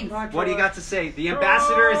Fiends. What do you got to say? The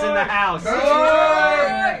ambassador is in the house.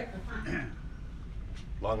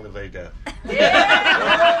 Long live Lady Death.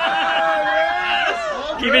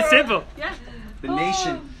 Keep it simple. Yeah. The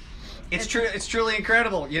nation. It's true. It's truly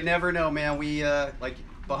incredible. You never know, man. We like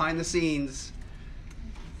behind the scenes.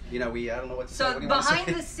 You know, I don't know what to say. So What do you want to behind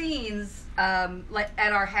say? the scenes, like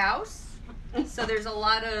at our house, so there's a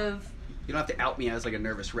lot of. You don't have to out me as like a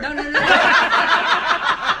nervous wreck. No, God,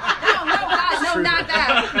 no, not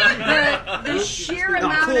that. The sheer No, I'm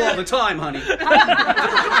amount cool of all the time, honey.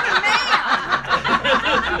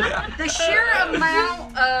 the sheer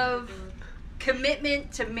amount of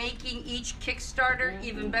commitment to making each Kickstarter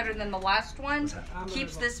even better than the last one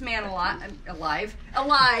keeps this man alive, and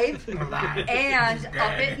up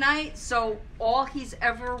at night. So all he's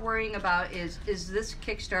ever worrying about is this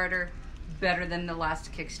Kickstarter better than the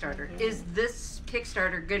last Kickstarter? Is this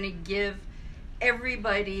Kickstarter going to give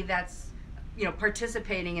everybody that's, you know,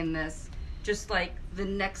 participating in this just like the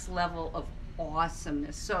next level of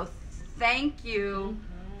awesomeness? So thank you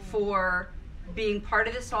for being part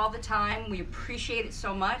of this all the time. We appreciate it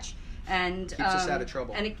so much. And Keeps us out of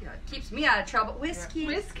trouble. And it keeps me out of trouble. Whiskey.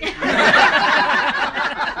 Whiskey.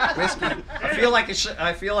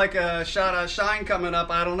 I feel like a shot of shine coming up.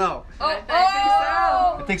 I don't know.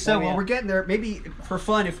 I think so. Well, we're getting there. Maybe for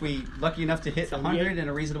fun, if we lucky enough to hit 100 in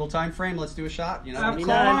a reasonable time frame, let's do a shot. You know. Of course,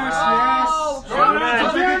 yes.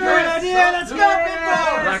 Great idea. Let's go,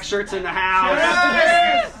 people. Black shirts in the house.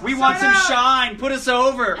 Yes. We want some shine. Put us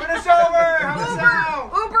over. Put us over. Help us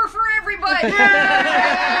out. Uber for everybody.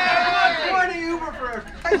 Yeah. 20 Uber for.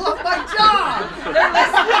 I love my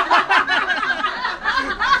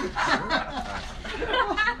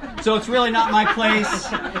job. So it's really not my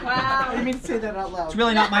place. Wow. You mean to say that out loud? It's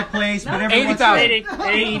really not my place, but every 80,000.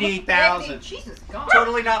 80,000. Jesus God.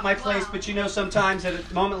 Totally not my place, but you know, sometimes at a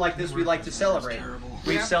moment like this, we like to celebrate.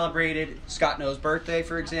 We've celebrated Scott No's birthday,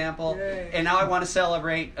 for example, and now I want to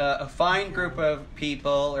celebrate a fine group of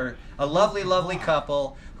people, or a lovely, lovely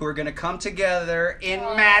couple who are going to come together in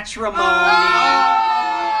matrimony.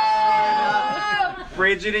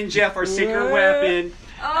 Bridget and Jeff are secret weapon.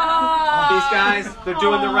 These guys, they're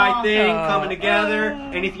doing the right thing, coming together.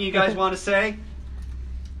 Anything you guys want to say?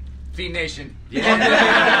 Fiend Nation.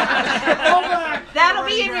 That'll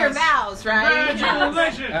be in your vows, right? It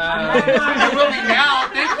will be now.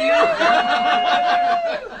 Thank you.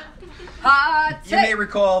 You may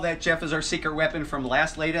recall that Jeff is our secret weapon from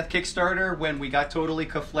last Lady Death Kickstarter when we got totally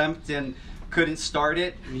kaflimped and couldn't start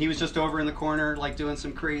it. And he was just over in the corner, like doing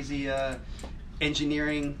some crazy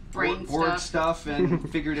engineering Brain board stuff and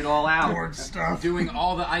figured it all out. Board stuff. Doing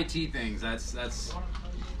all the IT things. That's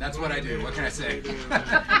what I do. What can I say?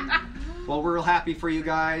 Well, we're real happy for you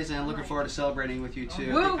guys and looking forward to celebrating with you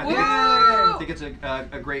too. Woo, I think it's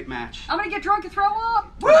a great match. I'm gonna get drunk and throw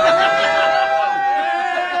up.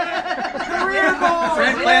 Career goal.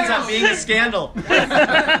 Fred plans on being a scandal. You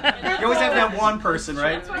always have to have one person,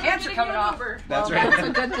 right? Cancer coming off. That's right. That's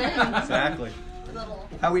a good thing. Exactly.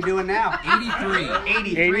 How we doing now? 83.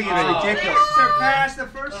 83 is ridiculous. Surpass the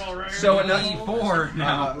first. So 84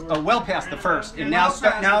 now. well past the first, and now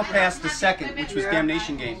past the second, which was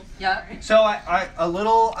Damnation Game. Yeah. So a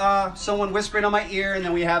little someone whispering on my ear, and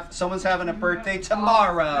then we have someone's having a birthday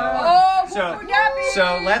tomorrow. Oh,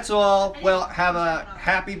 So let's all have a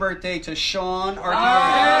happy birthday to Sean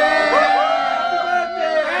Arquette.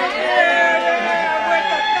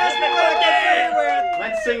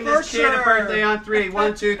 Let's sing this kid a birthday on 3.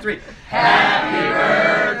 1, 2, 3.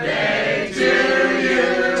 Happy birthday to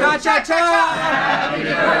you. Cha cha cha. Happy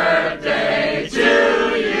birthday to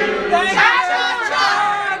you. Thank you.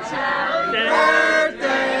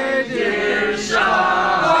 Birthday, dear Sean.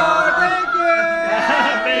 Oh, thank you.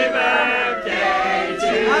 Happy birthday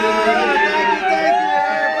to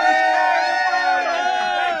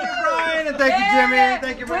Thank you, Brian, and thank you, Jimmy.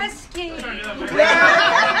 Thank you, Brian. Whiskey.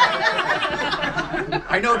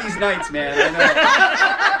 I know these nights, man.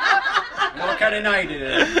 I know what kind of night it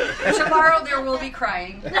is. Tomorrow there will be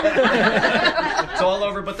crying. It's all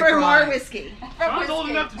over but the For more crying. whiskey.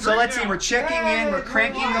 So let's see, we're checking in, we're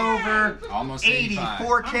cranking over Almost 85.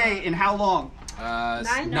 84K in how long?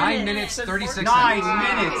 9 minutes, 36 9 seconds.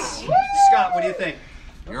 minutes. Scott, what do you think?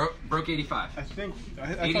 You're Broke 85. I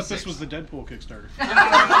thought 86. this was the Deadpool Kickstarter.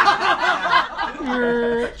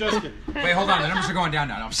 Just kidding. Wait, hold on. The numbers are going down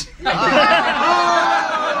now. No, I'm just- We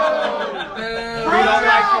don't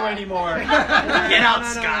like you anymore. Get out,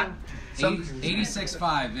 Scott.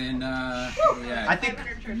 86.5 and yeah. I think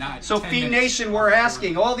not so. 10 Fiend minutes. Nation, we're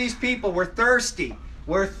asking all these people. We're thirsty.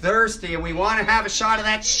 We're thirsty, and we want to have a shot of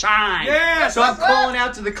that shine. Yes! So I'm calling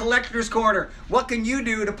out to the collector's corner. What can you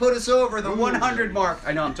do to put us over the 100 mark?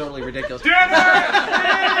 I know I'm totally ridiculous. Dennis!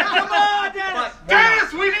 Come on, Dennis!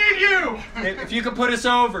 Dennis, we need you! If you can put us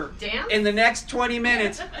over Dan? in the next 20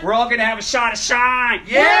 minutes, we're all gonna have a shot of shine.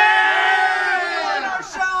 Yeah!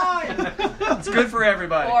 Shine! It's good for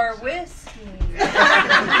everybody. Or whiskey.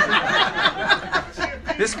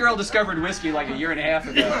 This girl discovered whiskey like a year and a half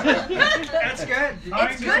ago. That's good.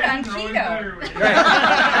 It's good on keto.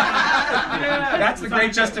 That's the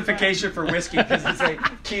great justification for whiskey, because it's a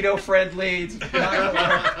keto-friendly.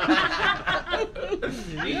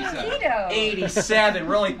 Keto. 87.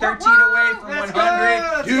 We're only 13 away from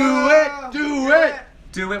 100. Do it. Do it.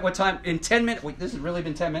 Do it. What time? In 10 minutes. Wait, this has really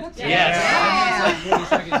been 10 minutes? That's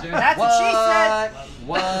what she said.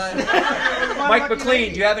 What? Mike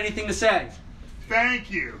McLean, do you have anything to say?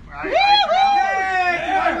 Thank you. I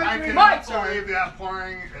cannot believe the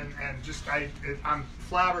outpouring, and just I'm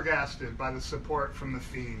flabbergasted by the support from the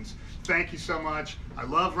Fiends. Thank you so much. I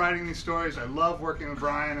love writing these stories. I love working with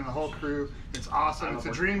Brian and the whole crew. It's awesome. It's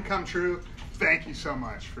a dream come true. Thank you so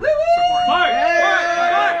much for supporting Mike.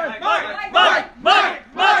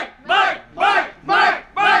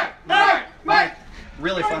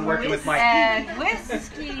 Really fun working with Mike. And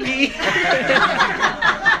whiskey.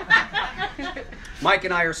 Mike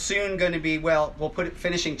and I are soon going to be, we'll put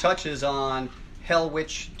finishing touches on Hell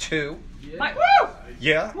Witch 2. Mike, woo!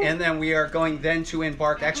 Yeah, and then we are going then to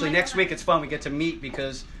embark. Actually, next week it's fun. We get to meet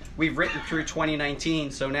because we've written through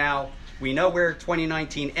 2019, so now we know where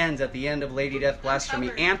 2019 ends at the end of Lady Death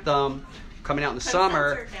Blasphemy Anthem, coming out in the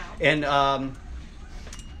summer. And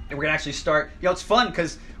we're going to actually start. It's fun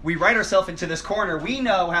because we write ourselves into this corner. We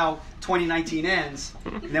know how 2019 ends,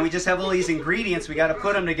 and then we just have all these ingredients. We got to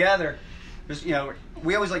put them together. There's,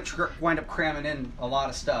 we always wind up cramming in a lot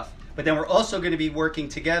of stuff. But then we're also going to be working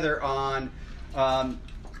together on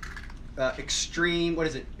Extreme, what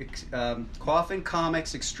is it? Coffin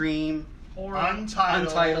Comics Extreme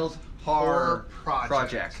Untitled Horror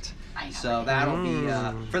Project. So that'll be,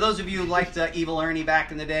 for those of you who liked Evil Ernie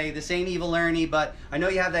back in the day, this ain't Evil Ernie, but I know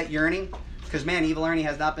you have that yearning, because man, Evil Ernie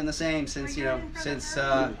has not been the same since, since...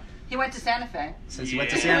 He went to Santa Fe. Since he went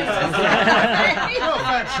to Santa Fe.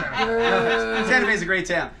 Santa Fe is a great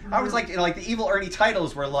town. I was like the Evil Ernie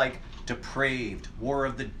titles were like Depraved, War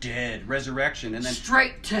of the Dead, Resurrection, and then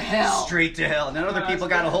Straight to Hell. Straight to Hell. And then other people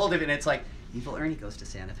got a hold of it, and it's like, Evil Ernie goes to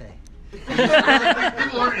Santa Fe.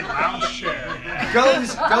 Evil Ernie lounge share.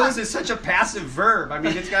 Goes is such a passive verb. I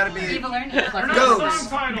mean, it's got to be... Evil Ernie. Goes.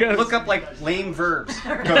 Look up like lame verbs.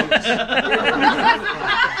 Goes.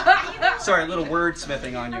 Sorry, a little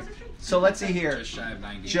wordsmithing on you. So let's see here. Just shy of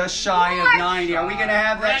 90. Just shy of 90. Are we going to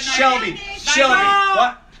have that? Shelby.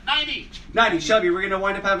 What? 90. Shelby, we're going to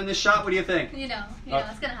wind up having this shot. What do you think? It's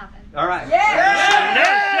gonna happen. All right.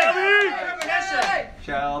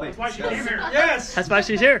 Shelby. That's why she came here. Yes. That's why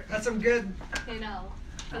she's here. That's some good.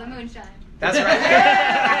 For the moonshine. That's right.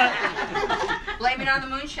 Blame it on the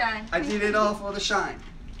moonshine. I did it all for the shine.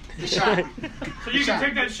 The shine. So you can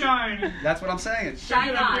take that shine. That's what I'm saying.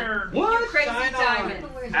 Shine on. What? You crazy diamond.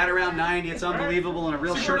 At around 90, it's unbelievable in a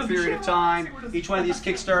real short period of time. Each one of these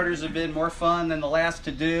Kickstarters have been more fun than the last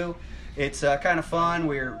to do. It's kind of fun.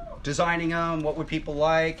 We're designing them. What would people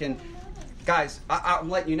like? And guys, I'm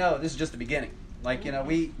letting you know, this is just the beginning. Like,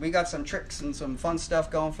 we got some tricks and some fun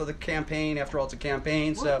stuff going for the campaign. After all, it's a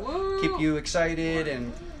campaign, so keep you excited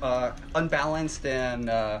and unbalanced and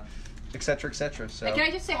et cetera, et cetera. So. And can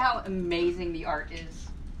I just say how amazing the art is?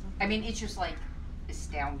 I mean, it's just like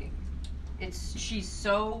astounding. She's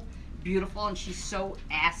so beautiful and she's so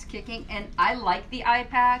ass-kicking. And I like the eye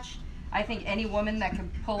patch. I think any woman that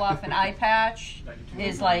can pull off an eye patch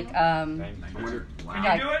is like, Can you do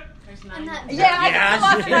it? yeah, I can pull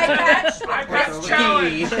off an eye patch. Eye patch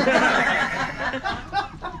challenge.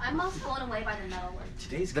 I'm most blown away by the metal work.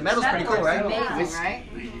 The metal's pretty cool, right? Amazing, right?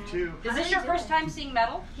 Too. Is this your first time seeing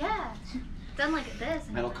metal? Yeah. Done like this.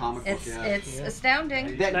 Metal comic book, It's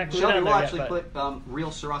astounding. Shelby will actually put real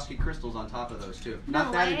Swarovski crystals on top of those too.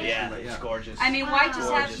 Not that edition, but yeah. It's gorgeous. I mean, why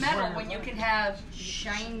just have metal when you can have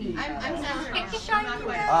shiny metal? I'm sensitive. Shiny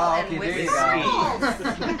metal. Oh, and okay, with there you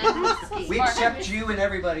pearls. We accept you and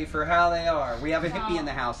everybody for how they are. We have a hippie in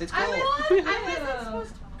the house. It's cool.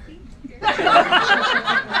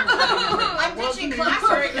 I'm teaching class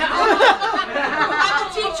right now. I'm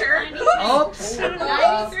a teacher. Oops.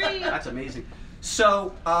 93. That's amazing.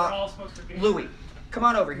 So, Louie, come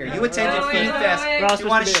on over here. You attended FIENDS. Do you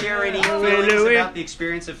want to share any feelings about the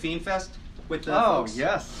experience of FIENDS with the folks?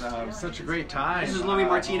 Yes. It was such a great time. This is Louie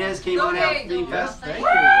Martinez. Came on out FIENDS. Thank you.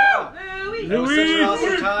 Yeah. It was such an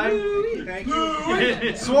awesome time. Thank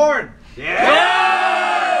you. Sworn.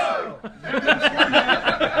 Yeah!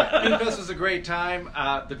 FIENDS was a great time.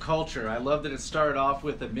 The culture. I love that it started off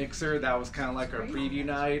with a mixer. That was kind of like our preview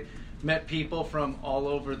night. Met people from all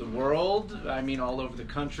over the world. I mean, all over the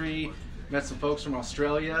country. Met some folks from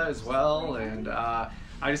Australia as well. And I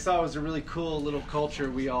just thought it was a really cool little culture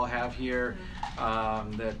we all have here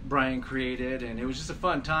that Brian created. And it was just a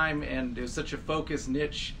fun time. And it was such a focused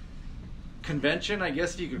niche convention, I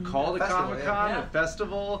guess you could call it, a Comic-Con, a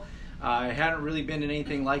festival. I hadn't really been in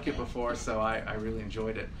anything like it before, so I really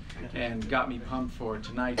enjoyed it. And got me pumped for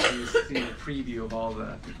tonight to see a preview of all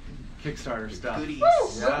the Kickstarter stuff. Goodies.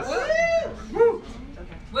 Yes. Woo!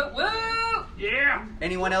 Woo! Yeah.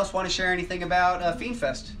 Anyone else want to share anything about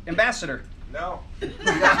FIENDS? Ambassador. No. Think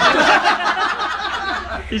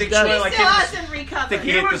He still hasn't recovered. Think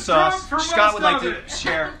he hit the sauce. for Scott would like most to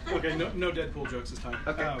share. Okay, no Deadpool jokes this time.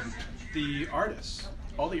 Okay. The artists,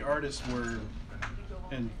 all the artists were,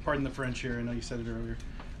 and pardon the French here, I know you said it earlier,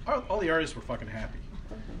 all the artists were fucking happy.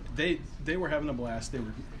 They were having a blast. They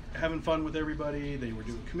were having fun with everybody. They were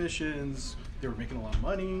doing commissions. They were making a lot of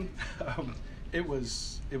money. It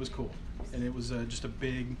was cool, and it was just a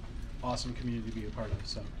big, awesome community to be a part of.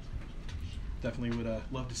 So definitely would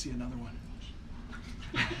love to see another one.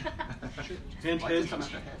 Hint, hint.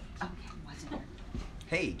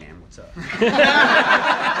 Hey, man, what's up?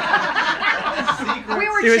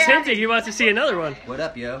 He was hinting he wants to see another one. What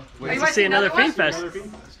up, yo? He wants to see another FIENDS.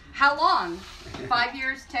 How long? 5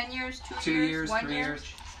 years, 10 years, 2 years, 1 3 year? years.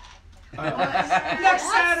 Next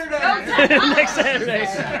Saturday. Next Saturday.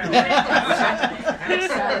 Next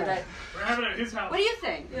Saturday. We're having it at his house. What do you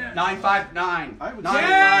think? 959. I would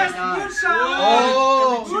 959.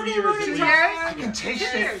 Oh, 2 years. 2 years? I can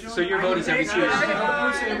taste it. So your vote is every 2 years.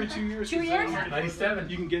 Every 2 years. 2 years? 97.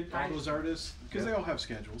 You can get all those artists because they all have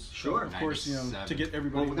schedules. Sure. Of course, to get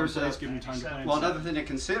everybody in one place, give them time to plan. Well, another thing to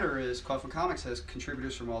consider is Coffin Comics has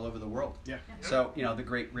contributors from all over the world. Yeah. So, the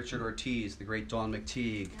great Richard Ortiz, the great Dawn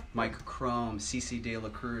McTeague, Mike Crome, Cece De La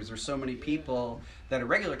Cruz. There's so many people that are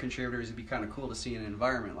regular contributors. It'd be kind of cool to see in an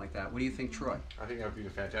environment like that. What do you think, Troy? I think that would be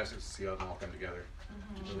fantastic to see them all come together.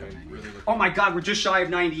 Really Oh my God, we're just shy of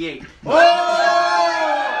 98. Oh!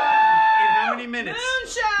 In how many minutes?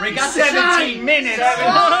 We got 17 minutes.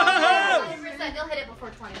 They'll hit it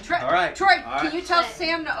before 20. All right. Troy, All right. can you tell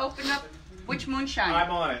Sam to open up which moonshine?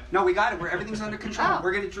 I'm on it. No, we got it. Everything's under control. Oh.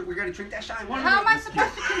 We're gonna drink that shine. How am I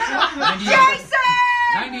supposed to control?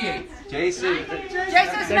 98. Jason! 98.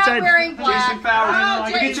 Jason's not wearing black. Jason Fowler.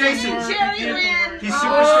 Oh, Look at Jason. Jerry ran. He's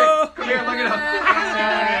super strict. Come here, look at him.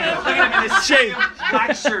 Look at him in this shape.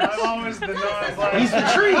 Black shirt. I'm always the non-black. He's the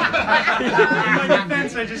tree. In my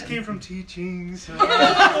defense, I just came from teaching, so. No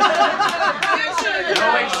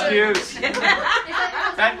excuse.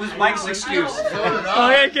 That was Mike's excuse. Oh,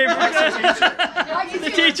 yeah, it came from the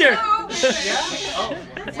teacher.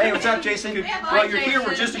 Hey, what's up, Jason? Well, you're here.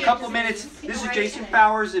 We're just a couple of minutes. This is Jason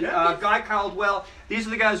Powers and Guy Caldwell. These are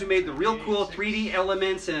the guys who made the real cool 3D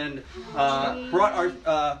elements and brought our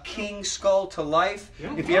King Skull to life.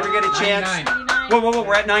 If you ever get a chance. 99. Whoa,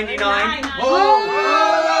 we're at 99. Whoa!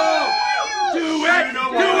 Do it!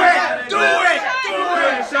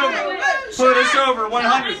 Put us over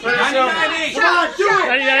 100. Put us over. Come on, do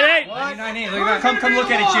it! 99.8. 99. Look at that. Come look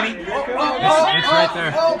at it, Jimmy. It's right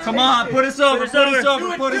there. Come on, put us over. Put us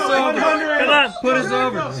over. Put us over. Come on. Put us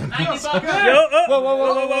over. Yo,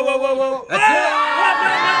 Whoa. That's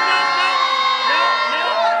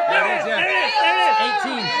it.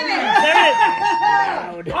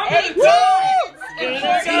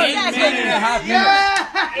 18 and a half minutes.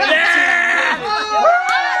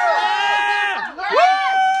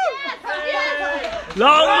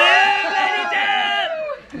 Long live Lady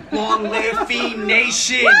Death! Long live Fiend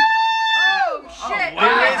Nation. Oh, shit.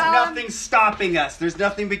 There is nothing stopping us. There's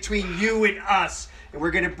nothing between you and us. And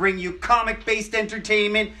we're going to bring you comic-based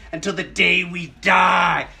entertainment until the day we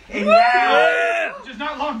die. And now... Which is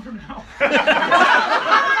not long from now.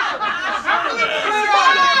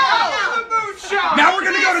 Now we're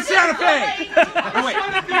going to go to Santa Fe. Oh, wait.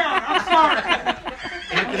 Shut it down. I'm sorry.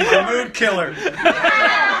 Anthony's the mood killer.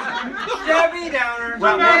 Debbie Downer.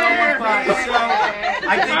 Well, so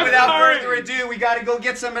I think without further ado, we got to go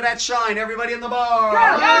get some of that shine. Everybody in the bar. Go!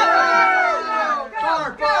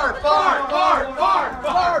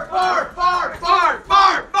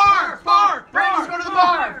 Brandon's going to the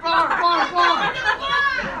bar.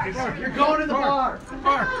 You're going to the bar.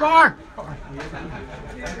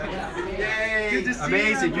 Yay.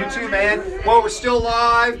 Amazing. You too, man. Well, we're still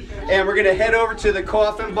live, and we're going to head over to the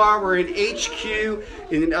Coffin Bar. We're in HQ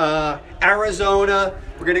in Arizona.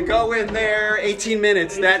 We're going to go in there 18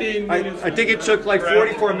 minutes. I think it took like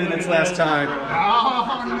 44 minutes last time.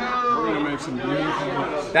 Oh, no. We're going to make some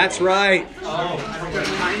beautiful... That's right.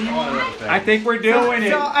 I think we're doing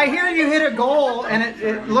it. So I hear you hit a goal, and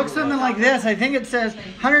it looks something like this. I think it says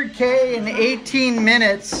 100K in 18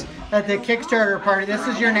 minutes at the Kickstarter party. This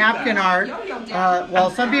is your napkin art. Well,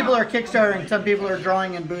 some people are Kickstartering, some people are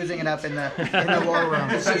drawing and boozing it up in the war room.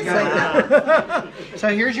 So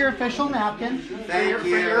here's your official napkin. Thank for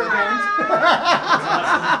you. your event.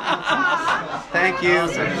 Thank you.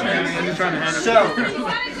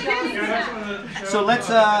 So let's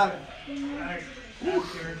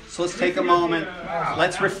take a moment.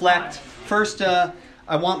 Let's reflect. First,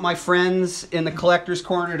 I want my friends in the collector's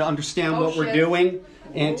corner to understand what we're doing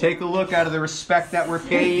and take a look out of the respect that we're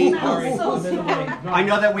paying. I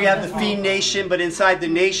know that we have the Fiend Nation, but inside the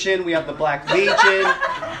nation we have the Black Legion,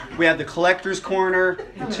 we have the collector's corner.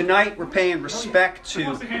 And tonight we're paying respect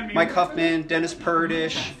to Mike Huffman, Dennis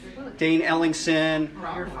Purdish, Dane Ellingson,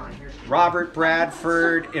 Robert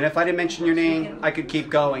Bradford, and if I didn't mention your name, I could keep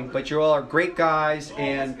going. But you all are great guys,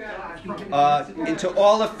 and to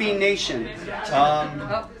all of Fiend Nation,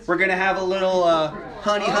 we're gonna have a little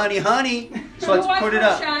honey, honey, honey. So let's put it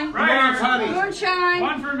up. Moonshine.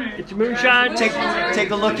 One for me. It's moonshine. Take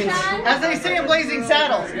a look and As they say in Blazing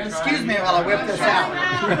Saddles, excuse me while I whip this out.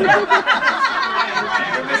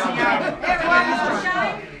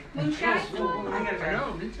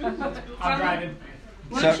 I'm driving.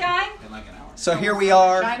 So here we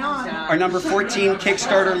are, our number 14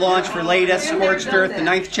 Kickstarter launch for Lady Death Scorched Earth, the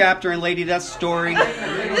 9th chapter in Lady Death's story.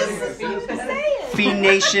 Fiend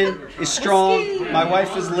Nation is strong. My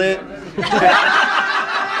wife is lit.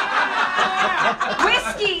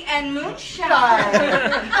 Whiskey and moonshine.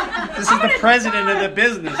 This is the president of the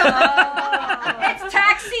business. It's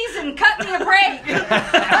tax season. Cut me a break.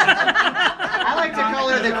 I like to call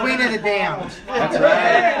her the Queen of the Damned. That's right.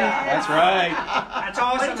 That's right. That's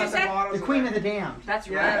awesome. What did you say? The Queen of the Damned. That's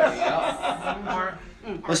right.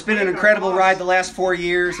 Well, it's been an incredible ride the last 4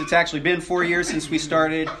 years. It's actually been 4 years since we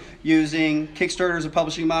started using Kickstarter as a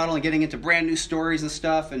publishing model and getting into brand new stories and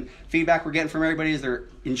stuff. And feedback we're getting from everybody is they're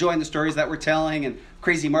enjoying the stories that we're telling and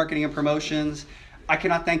crazy marketing and promotions. I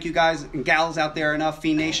cannot thank you guys and gals out there enough.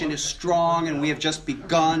 Fiend Nation is strong, and we have just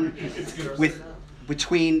begun with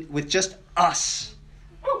just us.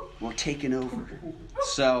 We're taking over.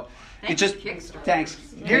 So it just thanks.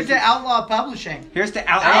 Here's to Outlaw Publishing. Here's to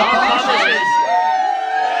Outlaw Publishing.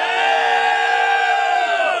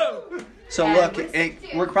 So look,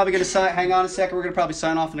 we're probably going to hang on a second. We're going to probably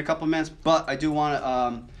sign off in a couple of minutes, but I do want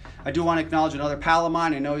to acknowledge another pal of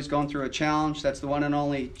mine. I know he's going through a challenge. That's the one and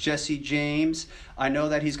only Jesse James. I know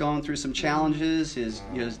that he's going through some challenges. His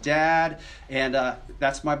dad, and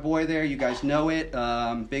that's my boy there. You guys know it.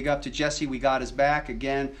 Big up to Jesse. We got his back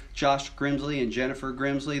again. Josh Grimsley and Jennifer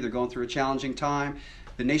Grimsley. They're going through a challenging time.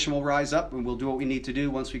 The nation will rise up, and we'll do what we need to do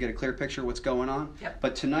once we get a clear picture of what's going on. Yep.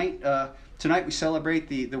 But tonight we celebrate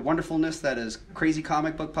the wonderfulness that is crazy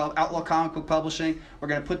outlaw comic book publishing. We're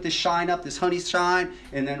going to put this shine up, this honey shine,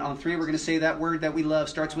 and then on 3 we're going to say that word that we love.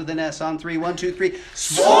 Starts with an S. On 3, 1, 2, 3.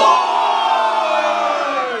 Shopping.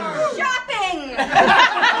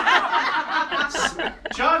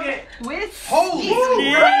 Chug it. With Holy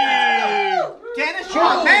Dennis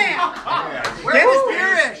Shaw, man! Dennis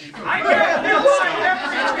Beerish!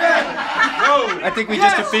 I think we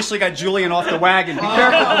just officially got Julian off the wagon. Be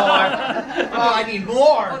careful, boy. Oh, I need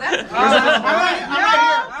more! Oh, that's I'm right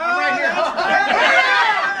here!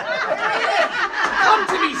 Come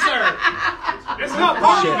to me, sir. It's not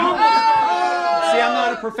party. Shit. See, I'm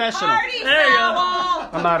not a professional. There you go.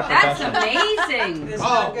 I'm not a That's professional. amazing.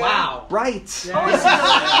 Oh, wow. Right.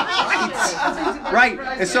 Right.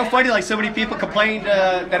 It's so funny. Like so many people complained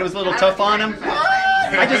that it was a little tough on him.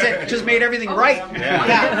 I just made everything right.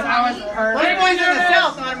 Let's boys in the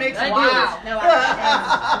South know how to make some deals.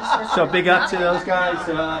 So big up to those guys.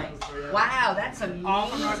 Wow, that's amazing. All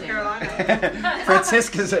from North Carolina.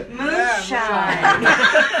 Francisca's a Moonshine.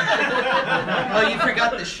 Oh, you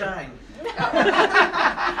forgot the shine. Listen.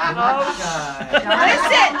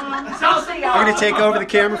 I'm going to take over the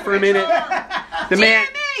camera for a minute. The man.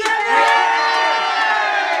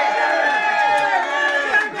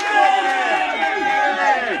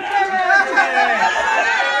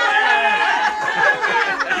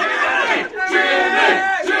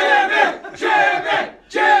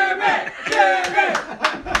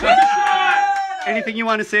 anything you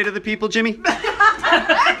want to say to the people, Jimmy?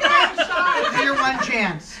 Your one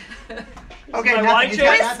chance. Okay, my nothing. wine He's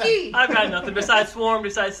got chance? nothing. I've got nothing besides Swarm,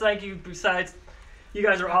 besides thank you, besides you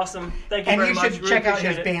guys are awesome. Thank you And very you much. should Really check out appreciate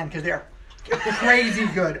his it. band because they're crazy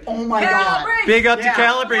good. Oh my god. Big up to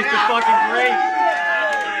Calibrate's been fucking great.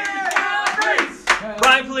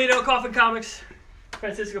 Brian Pulido, Coffin Comics,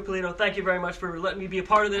 Francisco Pulido, thank you very much for letting me be a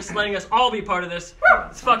part of this, letting us all be a part of this.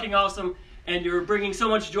 It's fucking awesome, and you're bringing so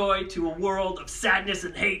much joy to a world of sadness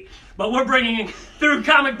and hate, but we're bringing it through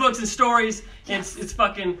comic books and stories, and it's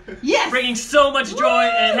fucking bringing so much joy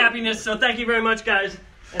and happiness, so thank you very much, guys,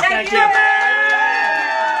 and thank you.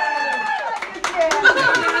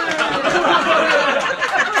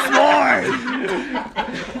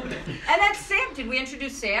 And that's Sam. Did we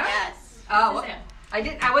introduce Sam? Yes. Oh, okay.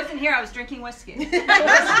 I wasn't here. I was drinking whiskey.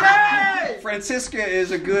 Francisca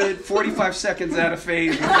is a good 45 seconds out of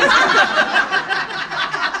phase.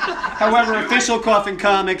 However, official Coffin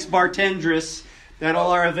Comics bartendress at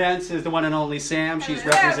all our events is the one and only Sam. She's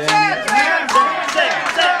representing.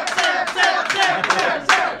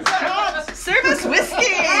 Serve us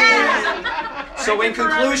whiskey. So in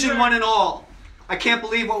conclusion, one and all, I can't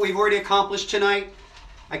believe what we've already accomplished tonight.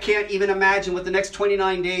 I can't even imagine what the next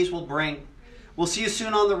 29 days will bring. We'll see you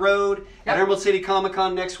soon on the road at Emerald City Comic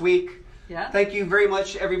Con next week. Yeah. Thank you very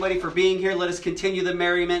much, everybody, for being here. Let us continue the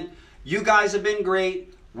merriment. You guys have been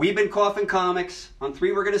great. We've been Coffin Comics. On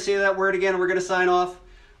 3, we're going to say that word again, and we're going to sign off.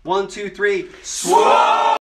 1, 2, 3. Swore!